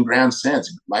has been grand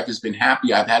since. Life has been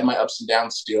happy. I've had my ups and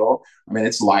downs still. I mean,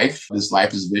 it's life. This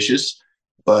life is vicious,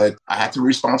 but I have to be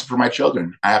responsible for my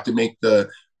children. I have to make the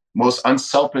most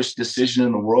unselfish decision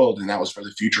in the world, and that was for the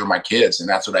future of my kids. And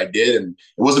that's what I did. And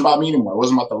it wasn't about me anymore. It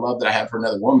wasn't about the love that I had for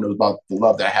another woman. It was about the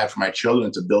love that I had for my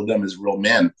children, to build them as real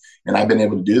men. And I've been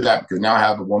able to do that because now I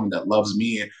have a woman that loves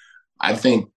me, I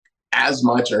think, as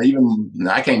much, or even,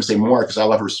 I can't even say more, because I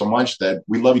love her so much, that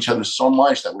we love each other so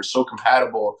much that we're so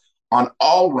compatible on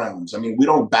all realms. I mean, we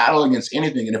don't battle against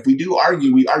anything. And if we do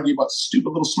argue, we argue about stupid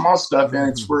little small stuff, and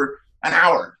it's for an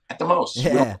hour at the most.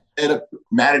 Yeah. We don't end up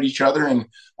mad at each other. And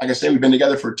like I said, we've been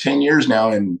together for 10 years now,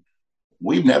 and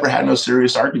we've never had no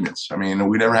serious arguments. I mean,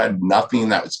 we never had nothing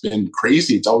that's been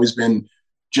crazy. It's always been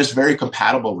just very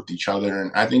compatible with each other.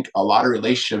 And I think a lot of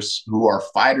relationships who are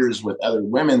fighters with other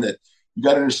women, that you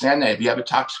got to understand that if you have a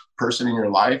toxic person in your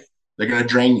life, they're going to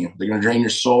drain you. They're going to drain your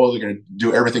soul. They're going to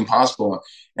do everything possible.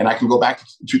 And I can go back to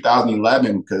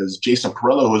 2011 because Jason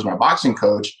Perillo, who was my boxing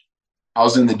coach, I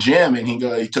was in the gym and he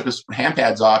took his hand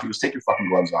pads off. He goes, "Take your fucking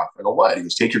gloves off." I go, "What?" He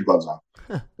goes, "Take your gloves off."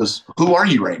 He goes, "Who are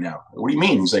you right now?" "What do you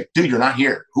mean?" He's like, "Dude, you're not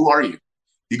here. Who are you?"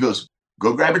 He goes,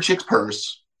 "Go grab your chick's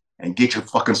purse and get your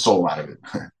fucking soul out of it."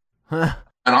 And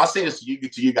I'll say this to you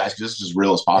guys, because this is as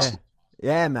real as possible.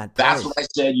 Yeah, man. That's when I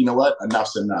said, you know what?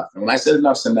 Enough's enough. And when I said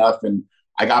enough's enough, and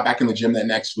I got back in the gym that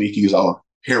next week, he goes, "Oh,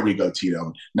 here we go,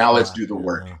 Tito. Now let's do the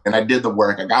work." And I did the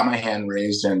work. I got my hand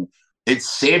raised, and it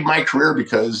saved my career,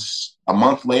 because a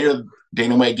month later,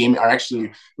 Dana White gave me, or actually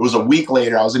it was a week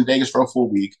later, I was in Vegas for a full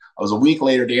week. I was a week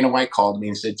later, Dana White called me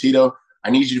and said, "Tito, I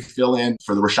need you to fill in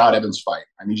for the Rashad Evans fight.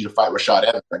 I need you to fight Rashad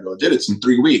Evans." I go, "Dude, it's in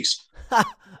 3 weeks."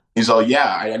 He's all,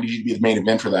 "Yeah, I need you to be the main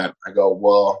event for that." I go,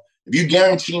 "Well, if you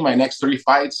guarantee my next 3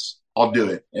 fights, I'll do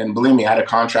it." And believe me, I had a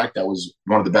contract that was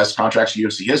one of the best contracts in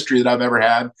UFC history that I've ever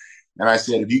had. And I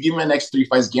said, "If you give me my next 3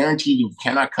 fights guaranteed and you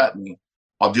cannot cut me,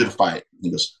 I'll do the fight." And he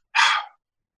goes,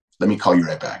 "Let me call you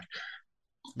right back."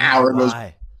 Hour goes.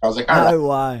 I was like, "All right."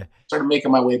 Why? Started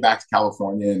making my way back to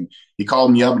California, and he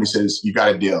called me up and he says, "You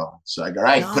got a deal." So I go, "All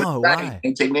right, put it in writing.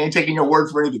 Ain't taking your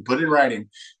word for anything. Put it in writing."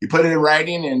 He put it in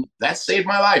writing, and that saved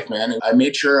my life, man. And I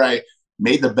made sure I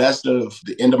made the best of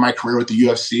the end of my career with the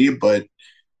UFC, but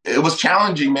it was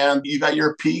challenging, man. You got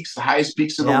your peaks, the highest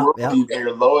peaks in the world, and you got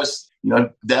your lowest,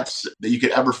 depths that you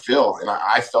could ever feel. And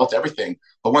I felt everything.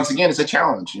 But once again, it's a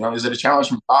challenge. Is it a challenge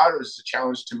from God, or is it a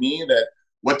challenge to me that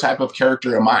what type of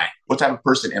character am I? What type of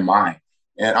person am I?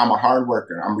 And I'm a hard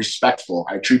worker. I'm respectful.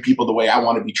 I treat people the way I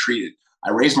want to be treated.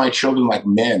 I raise my children like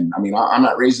men. I mean, I'm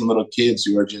not raising little kids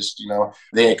who are just,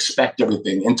 they expect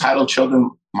everything. Entitled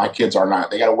children, my kids are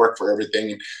not. They got to work for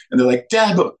everything. And they're like,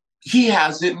 Dad, but he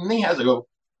has it and he has it. I go,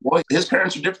 well, his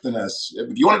parents are different than us.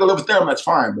 If you want to go live with them, that's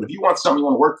fine. But if you want something you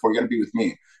want to work for, you got to be with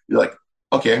me. You're like,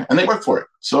 okay. And they work for it.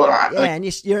 So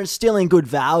and you're instilling good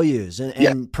values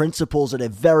and principles at a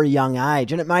very young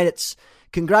age. And it's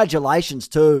congratulations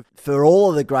too for all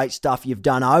of the great stuff you've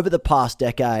done over the past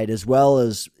decade, as well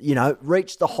as,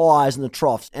 reached the highs and the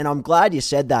troughs. And I'm glad you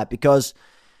said that because,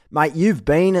 mate, you've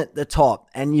been at the top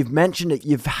and you've mentioned it.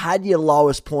 You've had your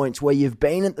lowest points where you've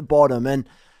been at the bottom. And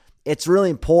it's really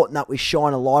important that we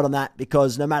shine a light on that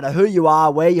because no matter who you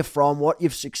are, where you're from, what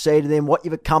you've succeeded in, what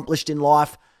you've accomplished in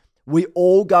life, we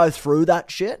all go through that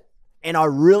shit. And I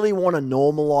really want to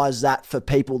normalize that for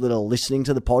people that are listening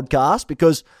to the podcast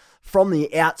because from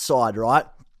the outside, right,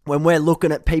 when we're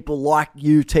looking at people like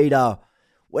you, Tito,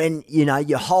 when,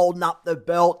 you're holding up the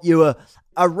belt, you were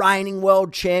a reigning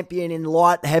world champion in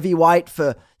light heavyweight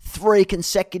for 3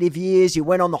 consecutive years. You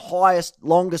went on the highest,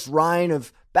 longest reign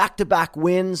of back-to-back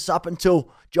wins up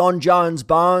until John Jones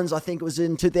Bones. I think it was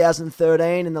in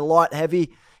 2013 in the light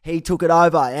heavy. He took it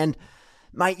over. And,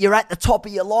 mate, you're at the top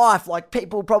of your life. Like,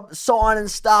 people probably signing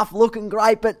stuff, looking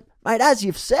great. But, mate, as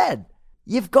you've said,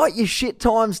 you've got your shit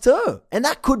times too. And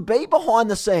that could be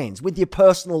behind the scenes with your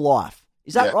personal life.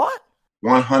 Is that right?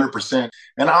 100%.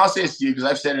 And I'll say this to you because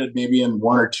I've said it maybe in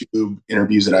 1 or 2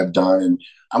 interviews that I've done. And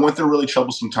I went through a really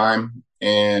troublesome time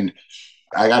and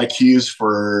I got accused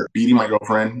for beating my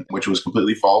girlfriend, which was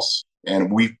completely false.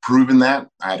 And we've proven that.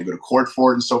 I had to go to court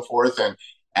for it and so forth. And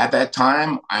at that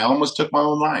time, I almost took my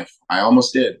own life. I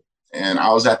almost did. And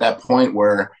I was at that point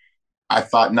where I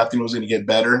thought nothing was going to get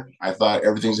better. I thought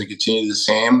everything's going to continue the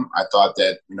same. I thought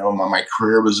that, my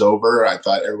career was over. I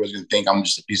thought everyone's going to think I'm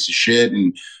just a piece of shit.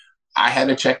 And I had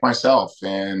to check myself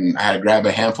and I had to grab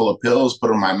a handful of pills, put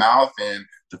them in my mouth. And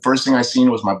the first thing I seen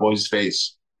was my boys'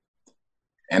 face.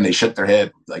 And they shook their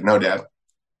head like, no, Dad.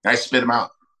 And I spit them out.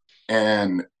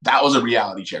 And that was a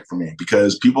reality check for me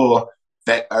because people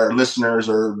that are listeners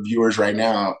or viewers right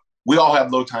now, we all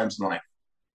have low times in life.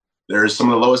 There's some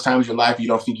of the lowest times in your life you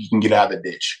don't think you can get out of the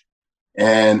ditch.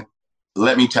 And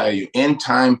let me tell you, in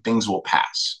time, things will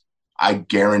pass. I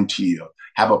guarantee you.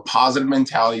 Have a positive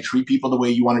mentality, treat people the way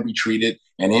you want to be treated,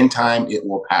 and in time, it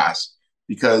will pass.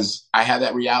 Because I had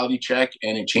that reality check,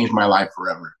 and it changed my life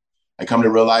forever. I come to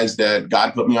realize that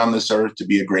God put me on this earth to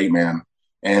be a great man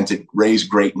and to raise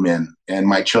great men. And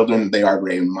my children, they are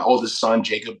great. My oldest son,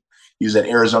 Jacob, he's at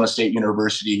Arizona State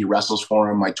University. He wrestles for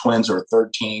him. My twins are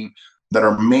 13 that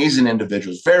are amazing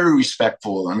individuals, very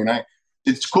respectful. I mean,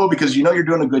 it's cool because you're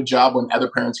doing a good job when other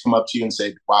parents come up to you and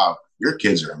say, wow, your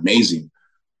kids are amazing.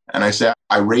 And I say,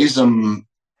 I raised them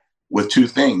with 2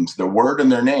 things, the word and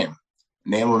their name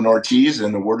of an Ortiz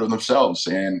and the word of themselves.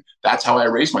 And that's how I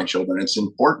raise my children. It's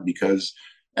important because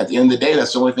at the end of the day,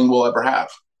 that's the only thing we'll ever have.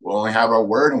 We'll only have our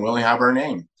word and we only have our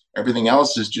name. Everything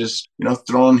else is just,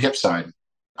 thrown hip side.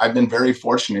 I've been very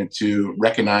fortunate to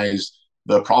recognize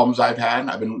the problems I've had.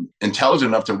 I've been intelligent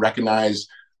enough to recognize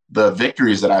the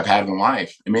victories that I've had in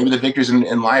life. And maybe the victories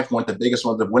in life weren't the biggest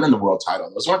ones of winning the world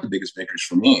title. Those weren't the biggest victories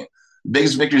for me. The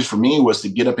biggest victories for me was to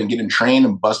get up and get in train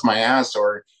and bust my ass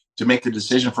or to make the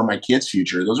decision for my kids'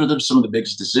 future. Those are some of the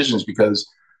biggest decisions because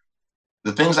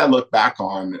the things I look back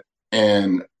on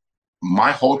and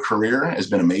my whole career has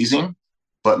been amazing,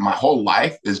 but my whole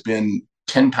life has been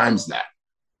 10 times that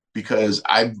because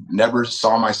I've never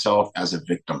saw myself as a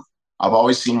victim. I've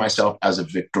always seen myself as a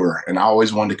victor, and I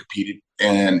always wanted to compete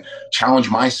and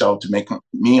challenge myself to make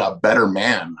me a better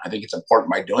man. I think it's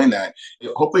important by doing that.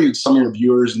 Hopefully some of your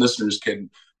viewers and listeners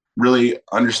can really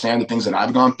understand the things that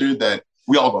I've gone through, that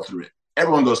we all go through it.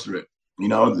 Everyone goes through it.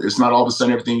 It's not all of a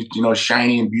sudden everything,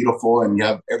 shiny and beautiful and you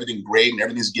have everything great and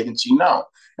everything's given to you. No.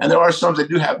 And there are some that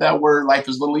do have that where life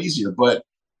is a little easier, but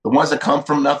the ones that come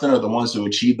from nothing are the ones who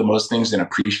achieve the most things and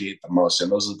appreciate the most.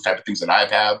 And those are the type of things that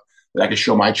I've had. That I can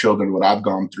show my children what I've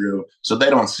gone through so they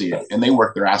don't see it and they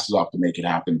work their asses off to make it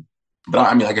happen. But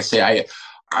I mean, like I say,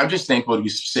 I'm just thankful to be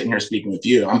sitting here speaking with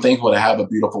you. I'm thankful to have a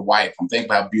beautiful wife. I'm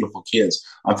thankful to have beautiful kids.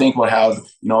 I'm thankful to have,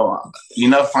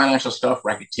 enough financial stuff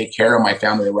where I can take care of my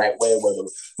family the right way, where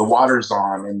the water's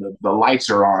on and the lights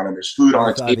are on and there's food on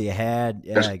the table.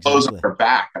 There's clothes on their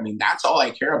back. I mean, that's all I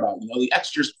care about. The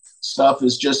extra stuff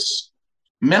is just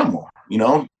minimal,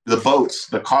 the boats,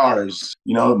 the cars,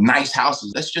 nice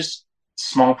houses. That's just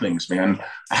small things, man.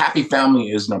 A happy family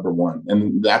is number one.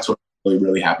 And that's what I'm really,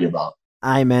 really happy about.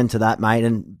 Amen to that, mate.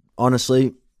 And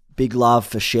honestly, big love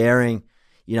for sharing,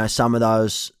 some of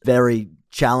those very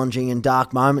challenging and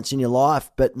dark moments in your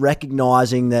life, but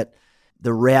recognizing that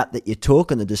the route that you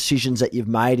took and the decisions that you've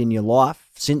made in your life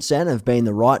since then have been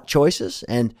the right choices.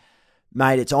 And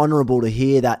mate, it's honorable to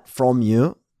hear that from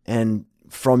you and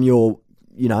from your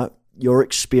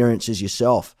experiences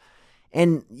yourself.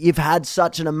 And you've had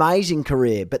such an amazing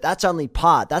career, but that's only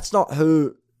part. That's not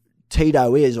who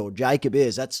Tito is or Jacob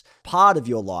is. That's part of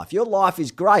your life. Your life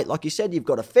is great. Like you said, you've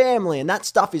got a family, and that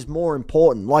stuff is more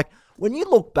important. Like when you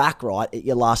look back, right, at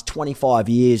your last 25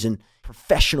 years in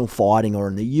professional fighting or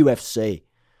in the UFC,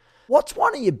 what's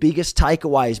one of your biggest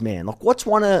takeaways, man? Like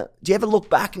do you ever look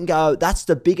back and go, that's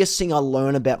the biggest thing I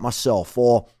learned about myself,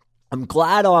 or I'm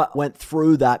glad I went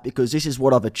through that because this is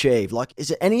what I've achieved? Like, is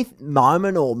there any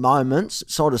moment or moments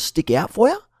sort of stick out for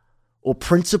you, or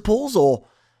principles, or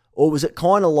was it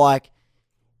kind of like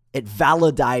it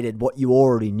validated what you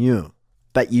already knew,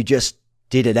 but you just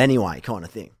did it anyway kind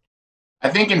of thing? I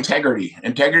think integrity,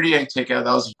 I take out,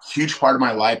 that was a huge part of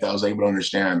my life that I was able to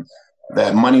understand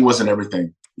that money wasn't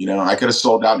everything. I could have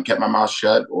sold out and kept my mouth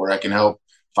shut, or I can help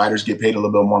fighters get paid a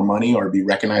little bit more money or be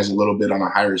recognized a little bit on a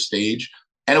higher stage.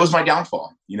 And it was my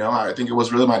downfall. I think it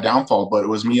was really my downfall, but it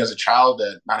was me as a child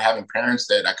that not having parents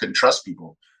that I couldn't trust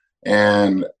people.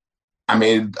 And I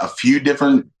made a few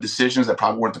different decisions that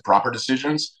probably weren't the proper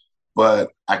decisions,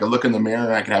 but I could look in the mirror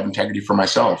and I could have integrity for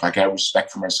myself. I could have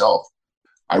respect for myself.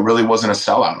 I really wasn't a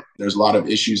sellout. There's a lot of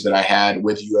issues that I had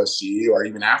with UFC, or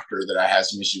even after that I had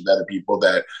some issues with other people,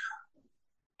 that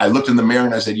I looked in the mirror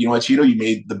and I said, you know what, Tito, you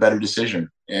made the better decision.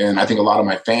 And I think a lot of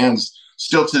my fans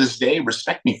still to this day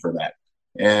respect me for that.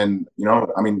 And,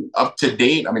 up to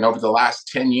date, over the last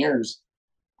 10 years,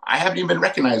 I haven't even been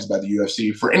recognized by the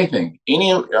UFC for anything.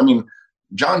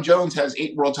 John Jones has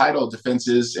 8 world title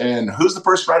defenses, and who's the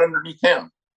person right underneath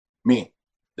him? Me.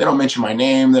 They don't mention my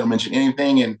name. They don't mention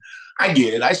anything. And I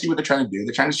get it. I see what they're trying to do.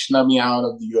 They're trying to snub me out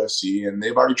of the UFC, and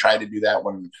they've already tried to do that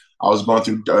when I was going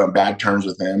through bad terms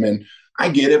with them. And I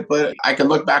get it, but I can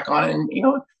look back on it and,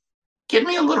 give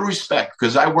me a little respect,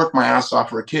 because I worked my ass off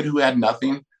for a kid who had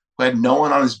nothing, who had no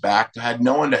one on his back, who had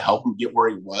no one to help him get where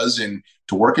he was, and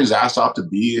to work his ass off to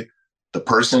be the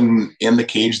person in the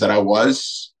cage that I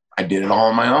was. I did it all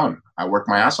on my own. I worked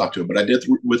my ass off to it, but I did it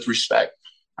with respect.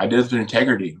 I did it through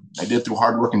integrity. I did it through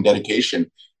hard work and dedication.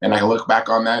 And I can look back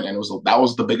on that, and that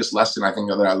was the biggest lesson I think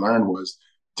that I learned, was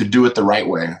to do it the right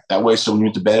way. That way, so when you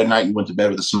went to bed at night, you went to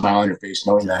bed with a smile on your face,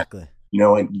 knowing exactly. that,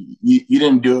 and you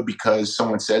didn't do it because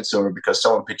someone said so, or because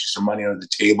someone pitched you some money under the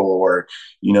table, or,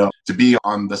 to be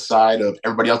on the side of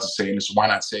everybody else is saying this, why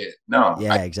not say it? No.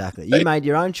 Yeah, exactly. You made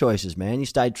your own choices, man. You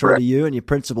stayed true to you and your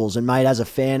principles. And mate, as a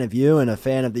fan of you and a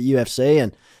fan of the UFC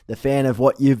and the fan of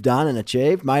what you've done and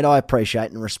achieved, mate, I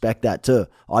appreciate and respect that too.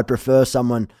 I'd prefer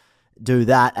someone do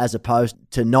that as opposed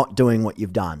to not doing what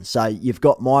you've done. So you've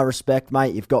got my respect,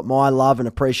 mate. You've got my love and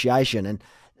appreciation. And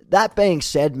that being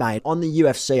said, mate, on the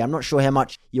UFC, I'm not sure how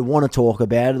much you want to talk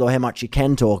about it or how much you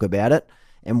can talk about it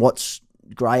and what's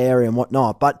grey area and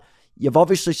whatnot, but you've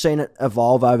obviously seen it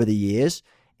evolve over the years.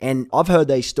 And I've heard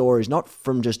these stories, not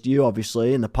from just you,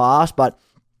 obviously, in the past, but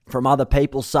from other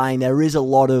people saying there is a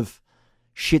lot of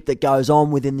shit that goes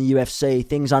on within the UFC,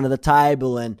 things under the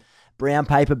table and brown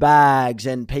paper bags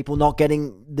and people not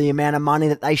getting the amount of money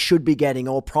that they should be getting,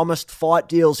 or promised fight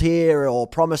deals here, or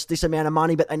promised this amount of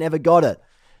money, but they never got it.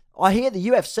 I hear the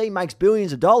UFC makes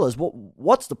billions of dollars.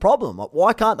 What's the problem?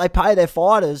 Why can't they pay their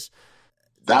fighters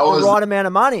the right amount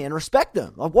of money and respect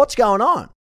them? Like, what's going on?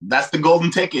 That's the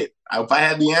golden ticket. If I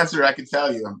had the answer, I could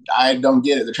tell you. I don't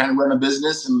get it. They're trying to run a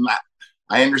business, and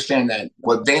I understand that.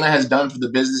 What Dana has done for the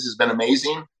business has been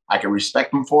amazing. I can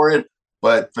respect him for it.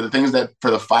 But for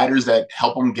the fighters that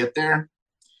help them get there,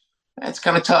 it's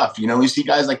kind of tough. You see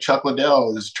guys like Chuck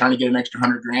Liddell is trying to get an extra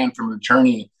 $100,000 from an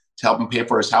attorney to help him pay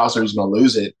for his house, or he's going to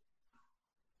lose it.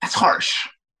 That's harsh.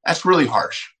 That's really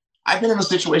harsh. I've been in those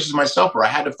situations myself where I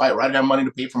had to fight right, I didn't have money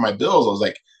to pay for my bills. I was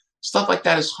like, stuff like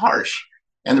that is harsh.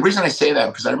 And the reason I say that,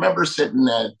 because I remember sitting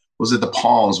at the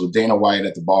Palms with Dana White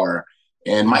at the bar,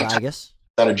 and Mike Tyson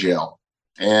out of jail.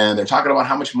 And they're talking about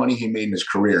how much money he made in his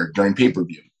career during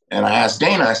pay-per-view. And I asked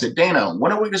Dana, I said, Dana,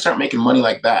 when are we going to start making money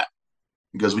like that?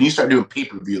 Because when you start doing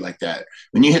pay-per-view like that,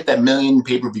 when you hit that million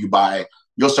pay-per-view buy,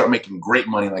 you'll start making great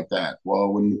money like that.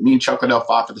 Well, when me and Chuck Liddell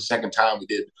fought for the second time, we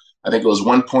did, I think it was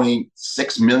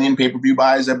 1.6 million pay-per-view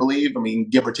buys, I believe.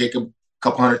 Give or take a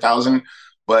couple 100,000.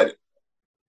 But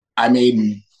I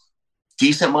made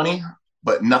decent money,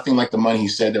 but nothing like the money he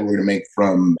said that we were going to make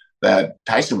from that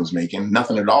Tyson was making.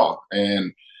 Nothing at all.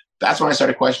 And that's when I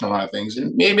started questioning a lot of things.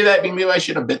 And maybe I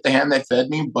should have bit the hand that fed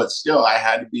me, but still I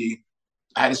had to be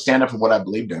I had to stand up for what I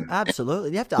believed in.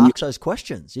 Absolutely. You have to ask those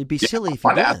questions. You'd be silly if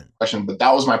you didn't. Question, but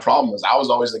that was my problem, was I was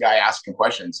always the guy asking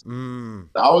questions.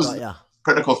 I was a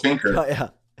critical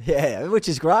thinker. Yeah, which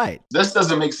is great. This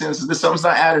doesn't make sense. Something's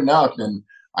not adding up. And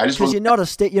I just... Because you're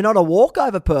not a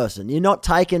walkover person. You're not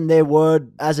taking their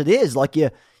word as it is. Like,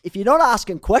 if you're not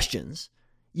asking questions,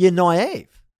 you're naive.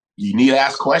 You need to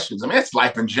ask questions. I mean, it's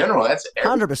life in general. That's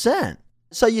 100%.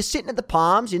 So you're sitting at the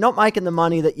Palms. You're not making the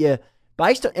money that you're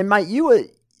based on. And, mate,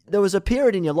 there was a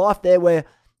period in your life there where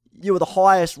you were the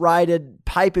highest rated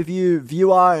pay-per-view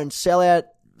viewer and sellout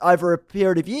over a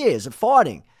period of years of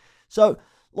fighting. So,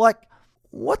 like,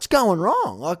 what's going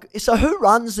wrong? Like, so who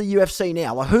runs the UFC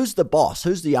now? Like, who's the boss?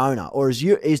 Who's the owner? Or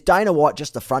is Dana White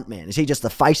just the front man? Is he just the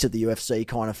face of the UFC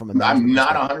kind of from a... I'm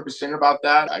not 100% about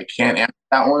that. I can't answer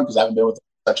that one because I haven't been with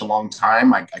such a long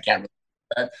time. I can't really do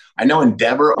that. I know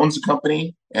Endeavor owns a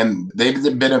company, and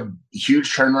they've been a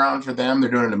huge turnaround for them. They're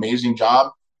doing an amazing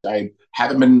job. I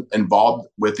haven't been involved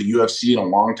with the UFC in a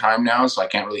long time now, so I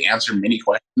can't really answer many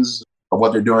questions of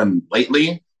what they're doing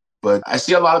lately. But I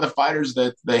see a lot of the fighters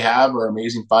that they have are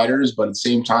amazing fighters, but at the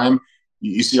same time,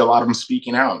 you see a lot of them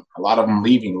speaking out, a lot of them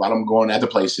leaving, a lot of them going to other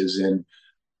places. And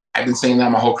I've been saying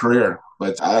that my whole career.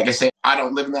 But like I say, I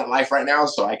don't live in that life right now,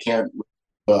 so I can't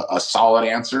a solid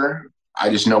answer. I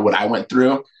just know what I went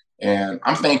through, and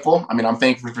I'm thankful. I mean, I'm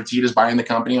thankful for Titus buying the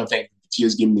company. I'm thankful for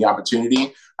Titus giving me the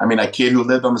opportunity. I mean, a kid who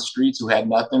lived on the streets, who had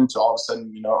nothing, to all of a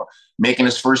sudden, making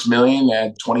his first million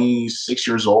at 26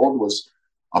 years old was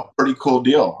a pretty cool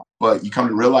deal. But you come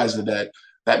to realize that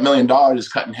 $1 million is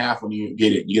cut in half when you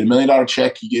get it. You get $1 million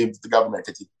check, you give the government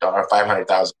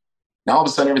 $500,000. Now all of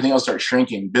a sudden everything else starts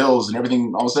shrinking, bills and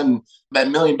everything. All of a sudden that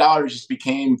 $1 million just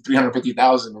became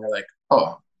 $350,000, and you're like,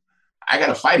 oh, I got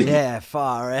to fight again. Yeah,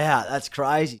 far out. That's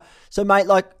crazy. So, mate,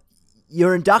 like,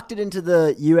 you're inducted into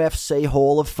the UFC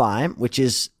Hall of Fame, which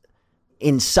is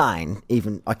insane.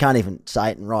 Even I can't even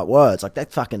say it in right words. Like,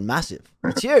 that's fucking massive.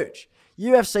 It's huge.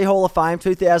 UFC Hall of Fame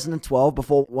 2012,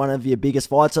 before one of your biggest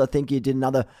fights. I think you did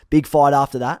another big fight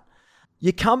after that.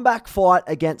 Your comeback fight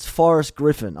against Forrest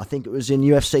Griffin, I think it was in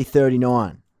UFC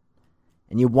 39,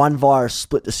 and you won via a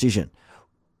split decision.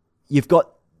 You've got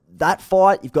that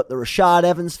fight, you've got the Rashad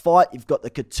Evans fight, you've got the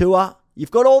Couture,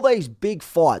 you've got all these big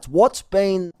fights. What's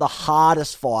been the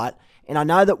hardest fight? And I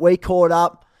know that we caught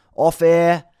up off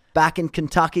air back in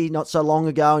Kentucky not so long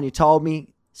ago, and you told me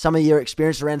some of your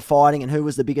experience around fighting and who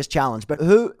was the biggest challenge. But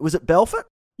who was it? Belfort?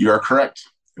 You are correct.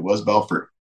 It was Belfort.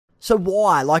 So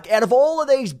why? Like, out of all of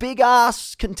these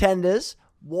big-ass contenders,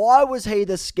 why was he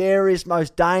the scariest,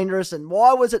 most dangerous, and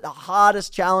why was it the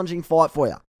hardest challenging fight for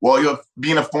you? Well,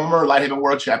 being a former light heavyweight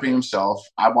world champion himself,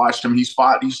 I watched him. He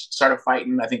started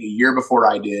fighting, I think, a year before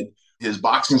I did. His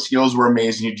boxing skills were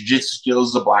amazing. His jiu-jitsu skills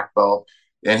is a black belt.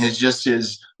 And his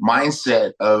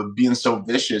mindset of being so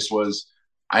vicious was,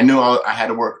 I knew I had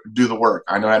to do the work.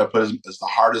 I know how to put as the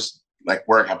hardest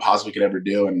work I possibly could ever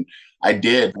do. And I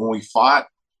did. When we fought,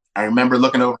 I remember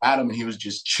looking over at him, and he was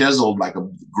just chiseled like a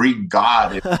Greek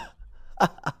god.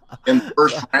 In the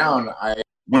first round, I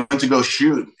went to go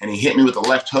shoot, and he hit me with a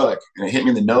left hook, and it hit me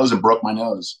in the nose and broke my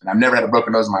nose. And I've never had a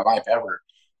broken nose in my life ever.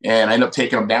 And I ended up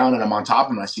taking him down, and I'm on top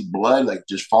of him, and I see blood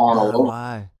just falling all over.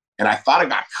 My. And I thought I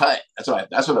got cut. That's what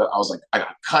I was like. I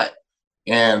got cut,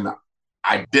 and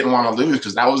I didn't want to lose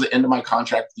because that was the end of my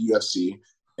contract with the UFC,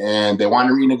 and they wanted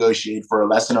to renegotiate for a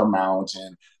lesser amount.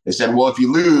 And they said, well, if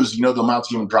you lose, the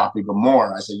amount's even drop even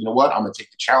more. I said, you know what? I'm going to take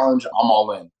the challenge. I'm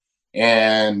all in.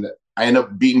 And I ended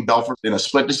up beating Belfort in a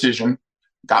split decision,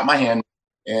 got my hand.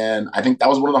 And I think that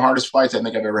was one of the hardest fights I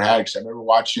think I've ever had, because I remember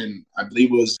watching, I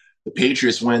believe it was the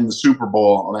Patriots win the Super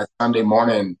Bowl on that Sunday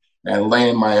morning, and lay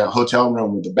in my hotel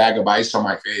room with a bag of ice on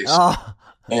my face. Oh.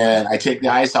 And I take the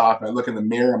ice off, and I look in the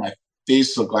mirror, and my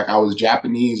face looked like I was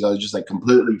Japanese. I was just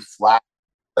completely flat,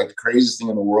 like the craziest thing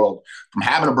in the world from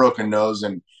having a broken nose.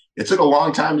 And it took a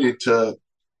long time to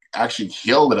actually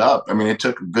heal it up. I mean, it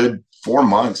took a good 4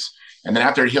 months. And then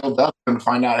after it healed up, I couldn't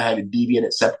find out I had a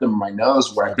deviated septum in my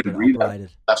nose where I couldn't breathe on the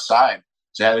left side.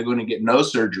 So I had to go in and get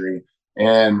nose surgery.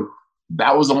 And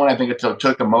that was the one I think it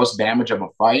took the most damage of a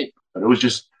fight. But it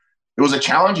was a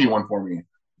challenging one for me.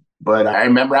 But I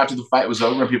remember after the fight was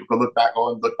over, and people could look back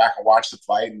and watch the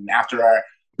fight. And after I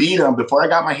beat him, before I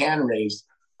got my hand raised,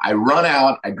 I run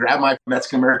out, I grab my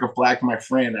Mexican American flag from my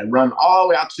friend, I run all the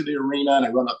way out to the arena, and I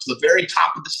run up to the very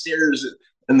top of the stairs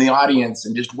in the audience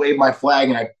and just wave my flag.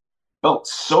 And I felt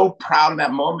so proud in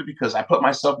that moment because I put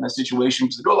myself in that situation,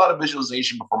 because I do a lot of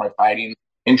visualization before my fighting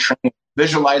and training,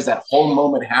 visualize that whole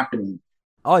moment happening.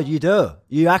 Oh, you do?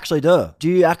 You actually do? Do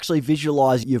you actually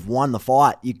visualize you've won the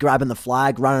fight? You're grabbing the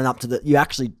flag, running up to you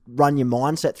actually run your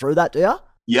mindset through that, do you?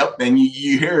 Yep. And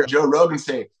you hear Joe Rogan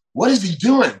say, what is he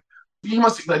doing? He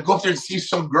must like go up there and see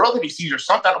some girl that he sees or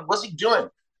something. What's he doing?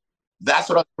 That's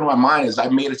what I put in my mind is I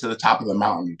made it to the top of the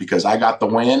mountain because I got the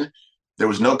win. There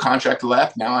was no contract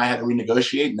left. Now I had to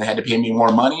renegotiate and they had to pay me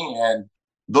more money. And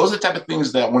those are the type of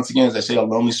things that, once again, as I say, a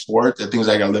lonely sport, the things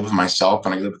I got to live with myself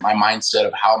and I live with my mindset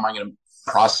of how am I going to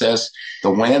process the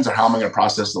wins or how am I going to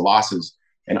process the losses.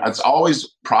 And it's always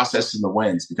processing the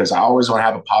wins because I always want to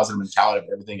have a positive mentality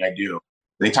of everything I do.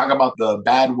 They talk about the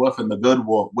bad wolf and the good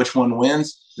wolf. Which one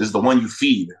wins is the one you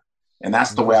feed. And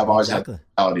that's the way I've always had the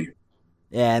mentality.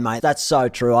 Yeah, mate, that's so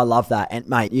true. I love that. And,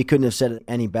 mate, you couldn't have said it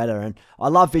any better. And I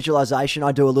love visualization.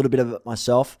 I do a little bit of it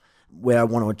myself, where I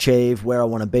want to achieve, where I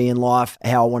want to be in life,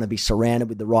 how I want to be surrounded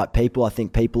with the right people. I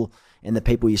think people and the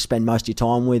people you spend most of your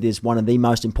time with is one of the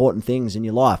most important things in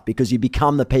your life because you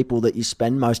become the people that you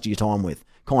spend most of your time with,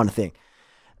 kind of thing.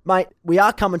 Mate, we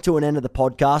are coming to an end of the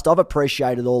podcast. I've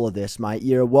appreciated all of this, mate.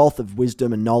 You're a wealth of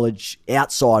wisdom and knowledge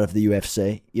outside of the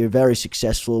UFC. You're very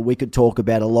successful. We could talk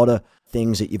about a lot of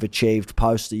things that you've achieved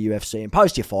post the UFC and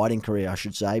post your fighting career, I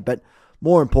should say. But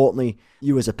more importantly,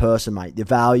 you as a person, mate, the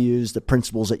values, the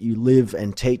principles that you live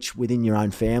and teach within your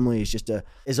own family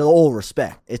is all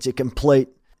respect.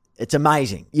 It's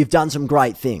amazing. You've done some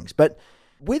great things. But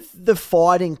with the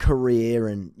fighting career,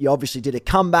 and you obviously did a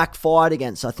comeback fight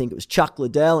against, I think it was Chuck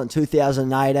Liddell in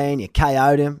 2018. You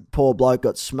KO'd him. Poor bloke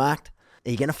got smacked. Are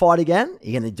you going to fight again? Are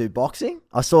you going to do boxing?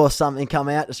 I saw something come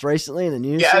out just recently in the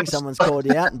news thing. Someone's called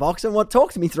you out in boxing.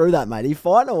 Talk to me through that, mate. Are you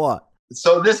fighting or what?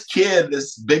 So this kid,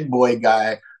 this big boy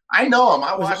guy, I know him.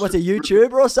 What's a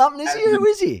YouTuber or something? Is he? Who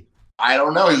is he? I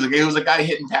don't know. He was a guy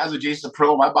hitting pads with Jason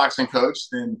Pearl, my boxing coach.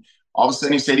 Then all of a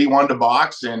sudden he said he wanted to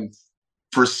box. And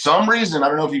for some reason, I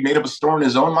don't know if he made up a story in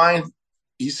his own mind.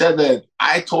 He said that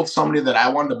I told somebody that I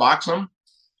wanted to box him.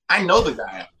 I know the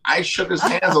guy. I shook his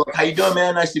hands. I'm like, how you doing,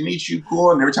 man? Nice to meet you.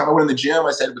 Cool. And every time I went in the gym,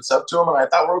 I said what's up to him. And I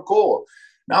thought we were cool.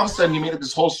 Now all of a sudden he made up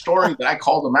this whole story that I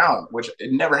called him out, which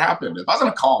it never happened. If I was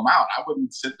going to call him out, I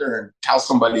wouldn't sit there and tell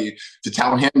somebody to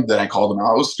tell him that I called him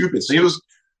out. It was stupid. So he was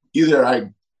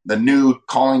either the new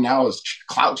calling now is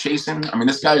clout chasing. I mean,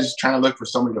 this guy's trying to look for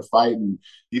somebody to fight, and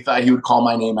he thought he would call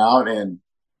my name out. And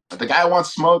if the guy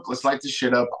wants smoke, let's light this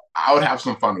shit up. I would have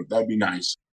some fun with it. That'd be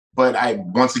nice. But I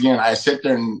sit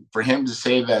there, and for him to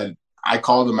say that I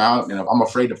called him out and if I'm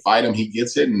afraid to fight him, he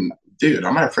gets it. And dude,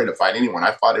 I'm not afraid to fight anyone.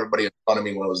 I fought everybody in front of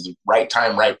me when it was the right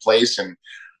time, right place. And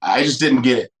I just didn't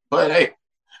get it. But hey,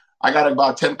 I got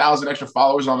about 10,000 extra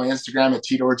followers on my Instagram at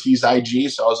Tito Ortiz IG,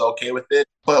 so I was okay with it.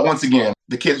 But once again,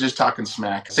 the kid's just talking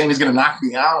smack, saying he's going to knock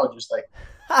me out. Just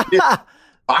like,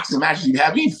 boxing matches you have,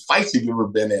 how many fights have you ever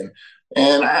been in?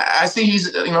 And I see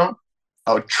he's,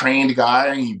 a trained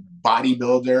guy,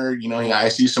 bodybuilder, I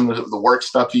see some of the work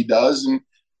stuff he does. And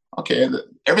okay,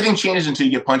 everything changes until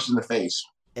you get punched in the face.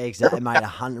 Exactly, mate,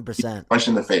 100%. Punched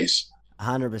in the face.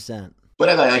 100%.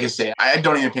 But like I say, I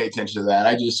don't even pay attention to that.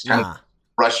 I just kind of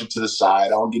brush it to the side. I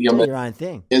don't give you your own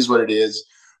thing. It is what it is.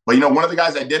 But, one of the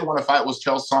guys I did want to fight was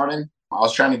Chael Sonnen. I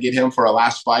was trying to get him for a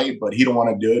last fight, but he don't want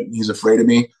to do it. He's afraid of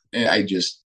me. And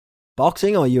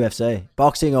Boxing or UFC?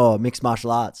 Boxing or mixed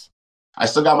martial arts? I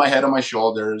still got my head on my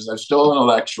shoulders. I'm still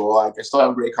intellectual. I still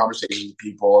have great conversations with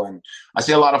people. And I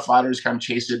see a lot of fighters kind of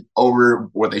chase it over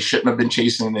where they shouldn't have been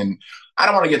chasing. And I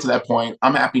don't want to get to that point.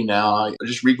 I'm happy now. I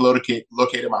just relocated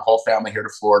my whole family here to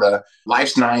Florida.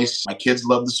 Life's nice. My kids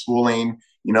love the schooling.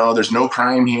 There's no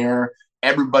crime here.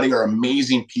 Everybody are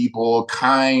amazing people,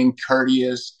 kind,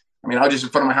 courteous. I mean, I was just in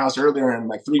front of my house earlier and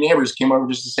like 3 neighbors came over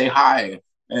just to say hi.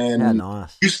 And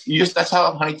nice. That's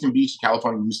how Huntington Beach,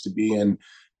 California used to be. And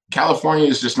California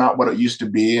is just not what it used to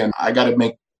be. And I got to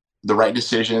make the right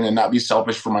decision and not be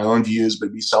selfish for my own views,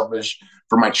 but be selfish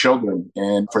for my children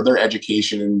and for their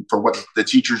education and for what the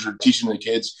teachers are teaching the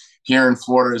kids. Here in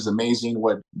Florida is amazing.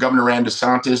 What Governor Ron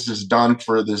DeSantis has done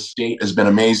for the state has been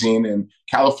amazing. And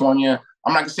California,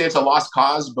 I'm not going to say it's a lost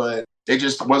cause, but it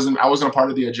just wasn't a part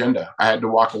of the agenda. I had to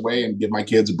walk away and give my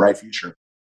kids a bright future.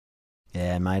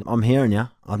 Yeah, mate, I'm hearing you.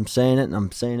 I'm seeing it, and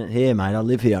I'm seeing it here, mate. I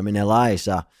live here. I'm in LA,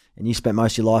 and you spent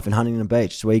most of your life in Huntington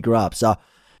Beach. It's where you grew up. So,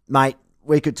 mate,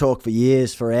 we could talk for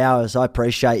years, for hours. I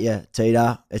appreciate you,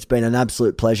 Tito. It's been an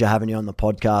absolute pleasure having you on the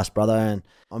podcast, brother, and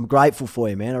I'm grateful for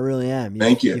you, man. I really am.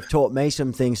 Thank you. You've taught me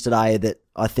some things today that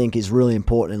I think is really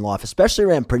important in life, especially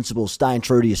around principles, staying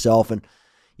true to yourself and,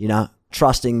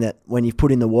 trusting that when you've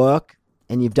put in the work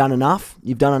and you've done enough,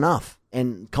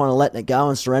 and kind of letting it go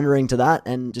and surrendering to that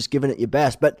and just giving it your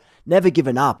best, but never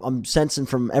giving up. I'm sensing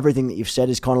from everything that you've said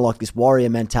is kind of like this warrior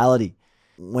mentality.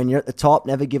 When you're at the top,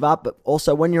 never give up, but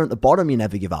also when you're at the bottom, you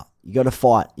never give up. You got to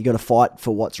fight. You got to fight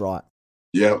for what's right.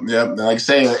 Yep. Like I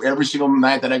say, every single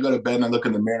night that I go to bed and I look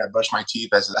in the mirror and I brush my teeth,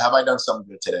 I say, have I done something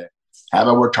good today? Have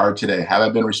I worked hard today? Have I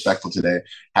been respectful today?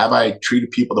 Have I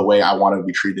treated people the way I want to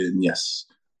be treated? And yes,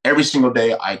 every single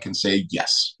day I can say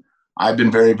yes. I've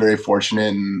been very, very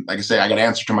fortunate. And like I say, I got to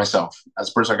answer to myself. As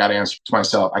a person, I got to answer to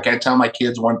myself. I can't tell my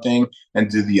kids one thing and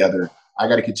do the other. I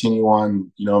got to continue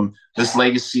on, this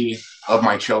legacy of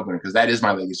my children, because that is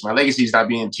my legacy. My legacy is not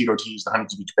being Tito Ortiz, the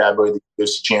Huntington Beach Bad Boy, the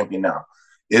UFC champion now.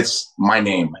 It's my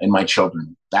name and my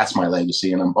children. That's my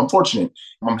legacy. And I'm fortunate.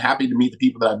 I'm happy to meet the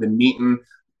people that I've been meeting.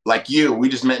 Like you, we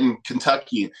just met in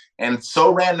Kentucky, and it's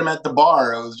so random at the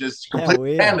bar. It was just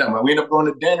completely random. And we ended up going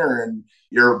to dinner, and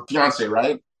your fiance,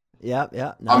 right? Yeah.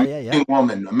 Amazing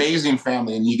woman, amazing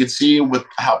family. And you can see with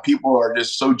how people are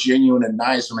just so genuine and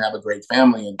nice and have a great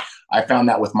family. And I found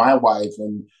that with my wife,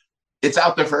 and it's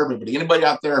out there for everybody. Anybody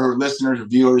out there who are listeners or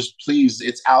viewers, please,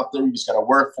 it's out there. You just got to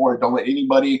work for it. Don't let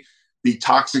anybody be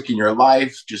toxic in your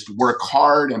life. Just work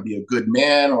hard and be a good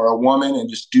man or a woman and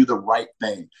just do the right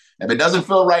thing. If it doesn't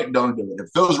feel right, don't do it. If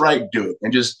it feels right, do it.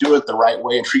 And just do it the right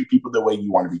way and treat people the way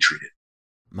you want to be treated.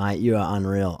 Mate, you are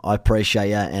unreal. I appreciate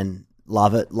you and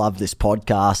love it. Love this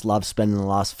podcast. Love spending the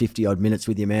last 50 odd minutes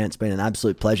with you, man. It's been an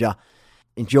absolute pleasure.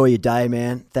 Enjoy your day,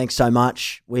 man. Thanks so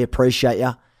much. We appreciate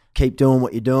you. Keep doing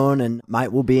what you're doing, and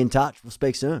mate, we'll be in touch. We'll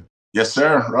speak soon. Yes,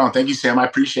 sir. Ron, thank you, Sam. I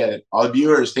appreciate it. All the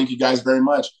viewers, thank you guys very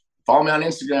much. Follow me on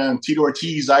Instagram, Tito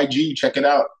Ortiz IG. Check it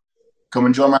out. Come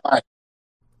enjoy my life.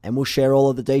 And we'll share all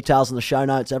of the details in the show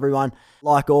notes, everyone.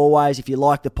 Like always, if you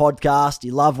like the podcast,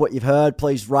 you love what you've heard,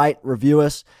 please rate, review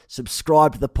us,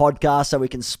 subscribe to the podcast so we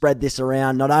can spread this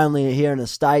around, not only here in the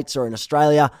States or in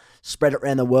Australia, spread it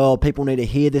around the world. People need to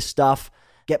hear this stuff.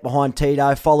 Get behind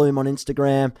Tito, follow him on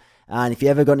Instagram. And if you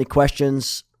ever got any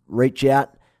questions, reach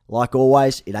out. Like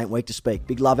always, it ain't weak to speak.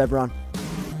 Big love, everyone.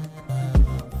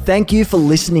 Thank you for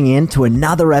listening in to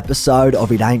another episode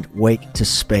of It Ain't Weak to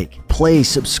Speak. Please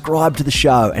subscribe to the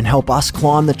show and help us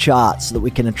climb the charts so that we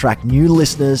can attract new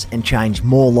listeners and change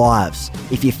more lives.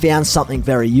 If you found something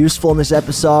very useful in this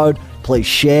episode, please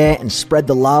share and spread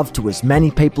the love to as many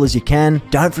people as you can.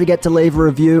 Don't forget to leave a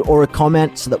review or a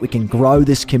comment so that we can grow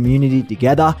this community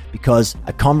together, because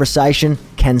a conversation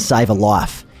can save a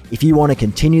life. If you want to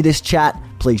continue this chat,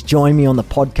 please join me on the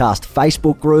podcast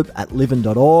Facebook group at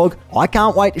livin.org. I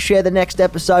can't wait to share the next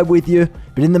episode with you,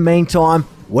 but in the meantime,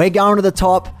 we're going to the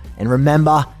top, and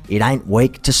remember, it ain't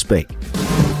weak to speak.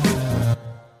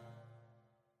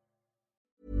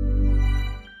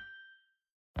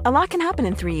 A lot can happen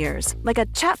in 3 years, like a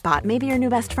chatbot may be your new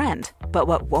best friend. But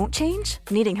what won't change?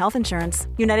 Needing health insurance.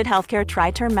 United Healthcare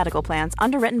Tri-Term Medical Plans,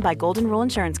 underwritten by Golden Rule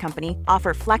Insurance Company,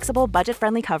 offer flexible,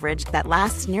 budget-friendly coverage that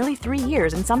lasts nearly 3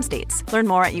 years in some states. Learn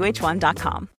more at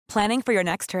uh1.com. Planning for your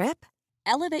next trip?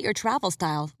 Elevate your travel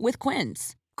style with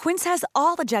Quince. Quince has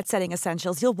all the jet-setting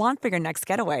essentials you'll want for your next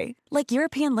getaway, like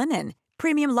European linen,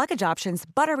 premium luggage options,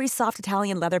 buttery soft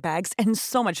Italian leather bags, and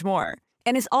so much more.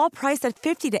 And is all priced at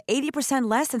 50 to 80%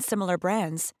 less than similar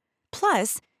brands.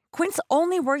 Plus, Quince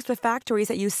only works with factories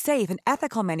that use safe and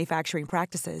ethical manufacturing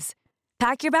practices.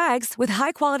 Pack your bags with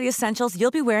high-quality essentials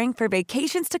you'll be wearing for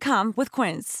vacations to come with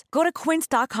Quince. Go to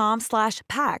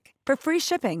quince.com/pack for free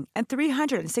shipping and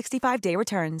 365-day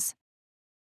returns.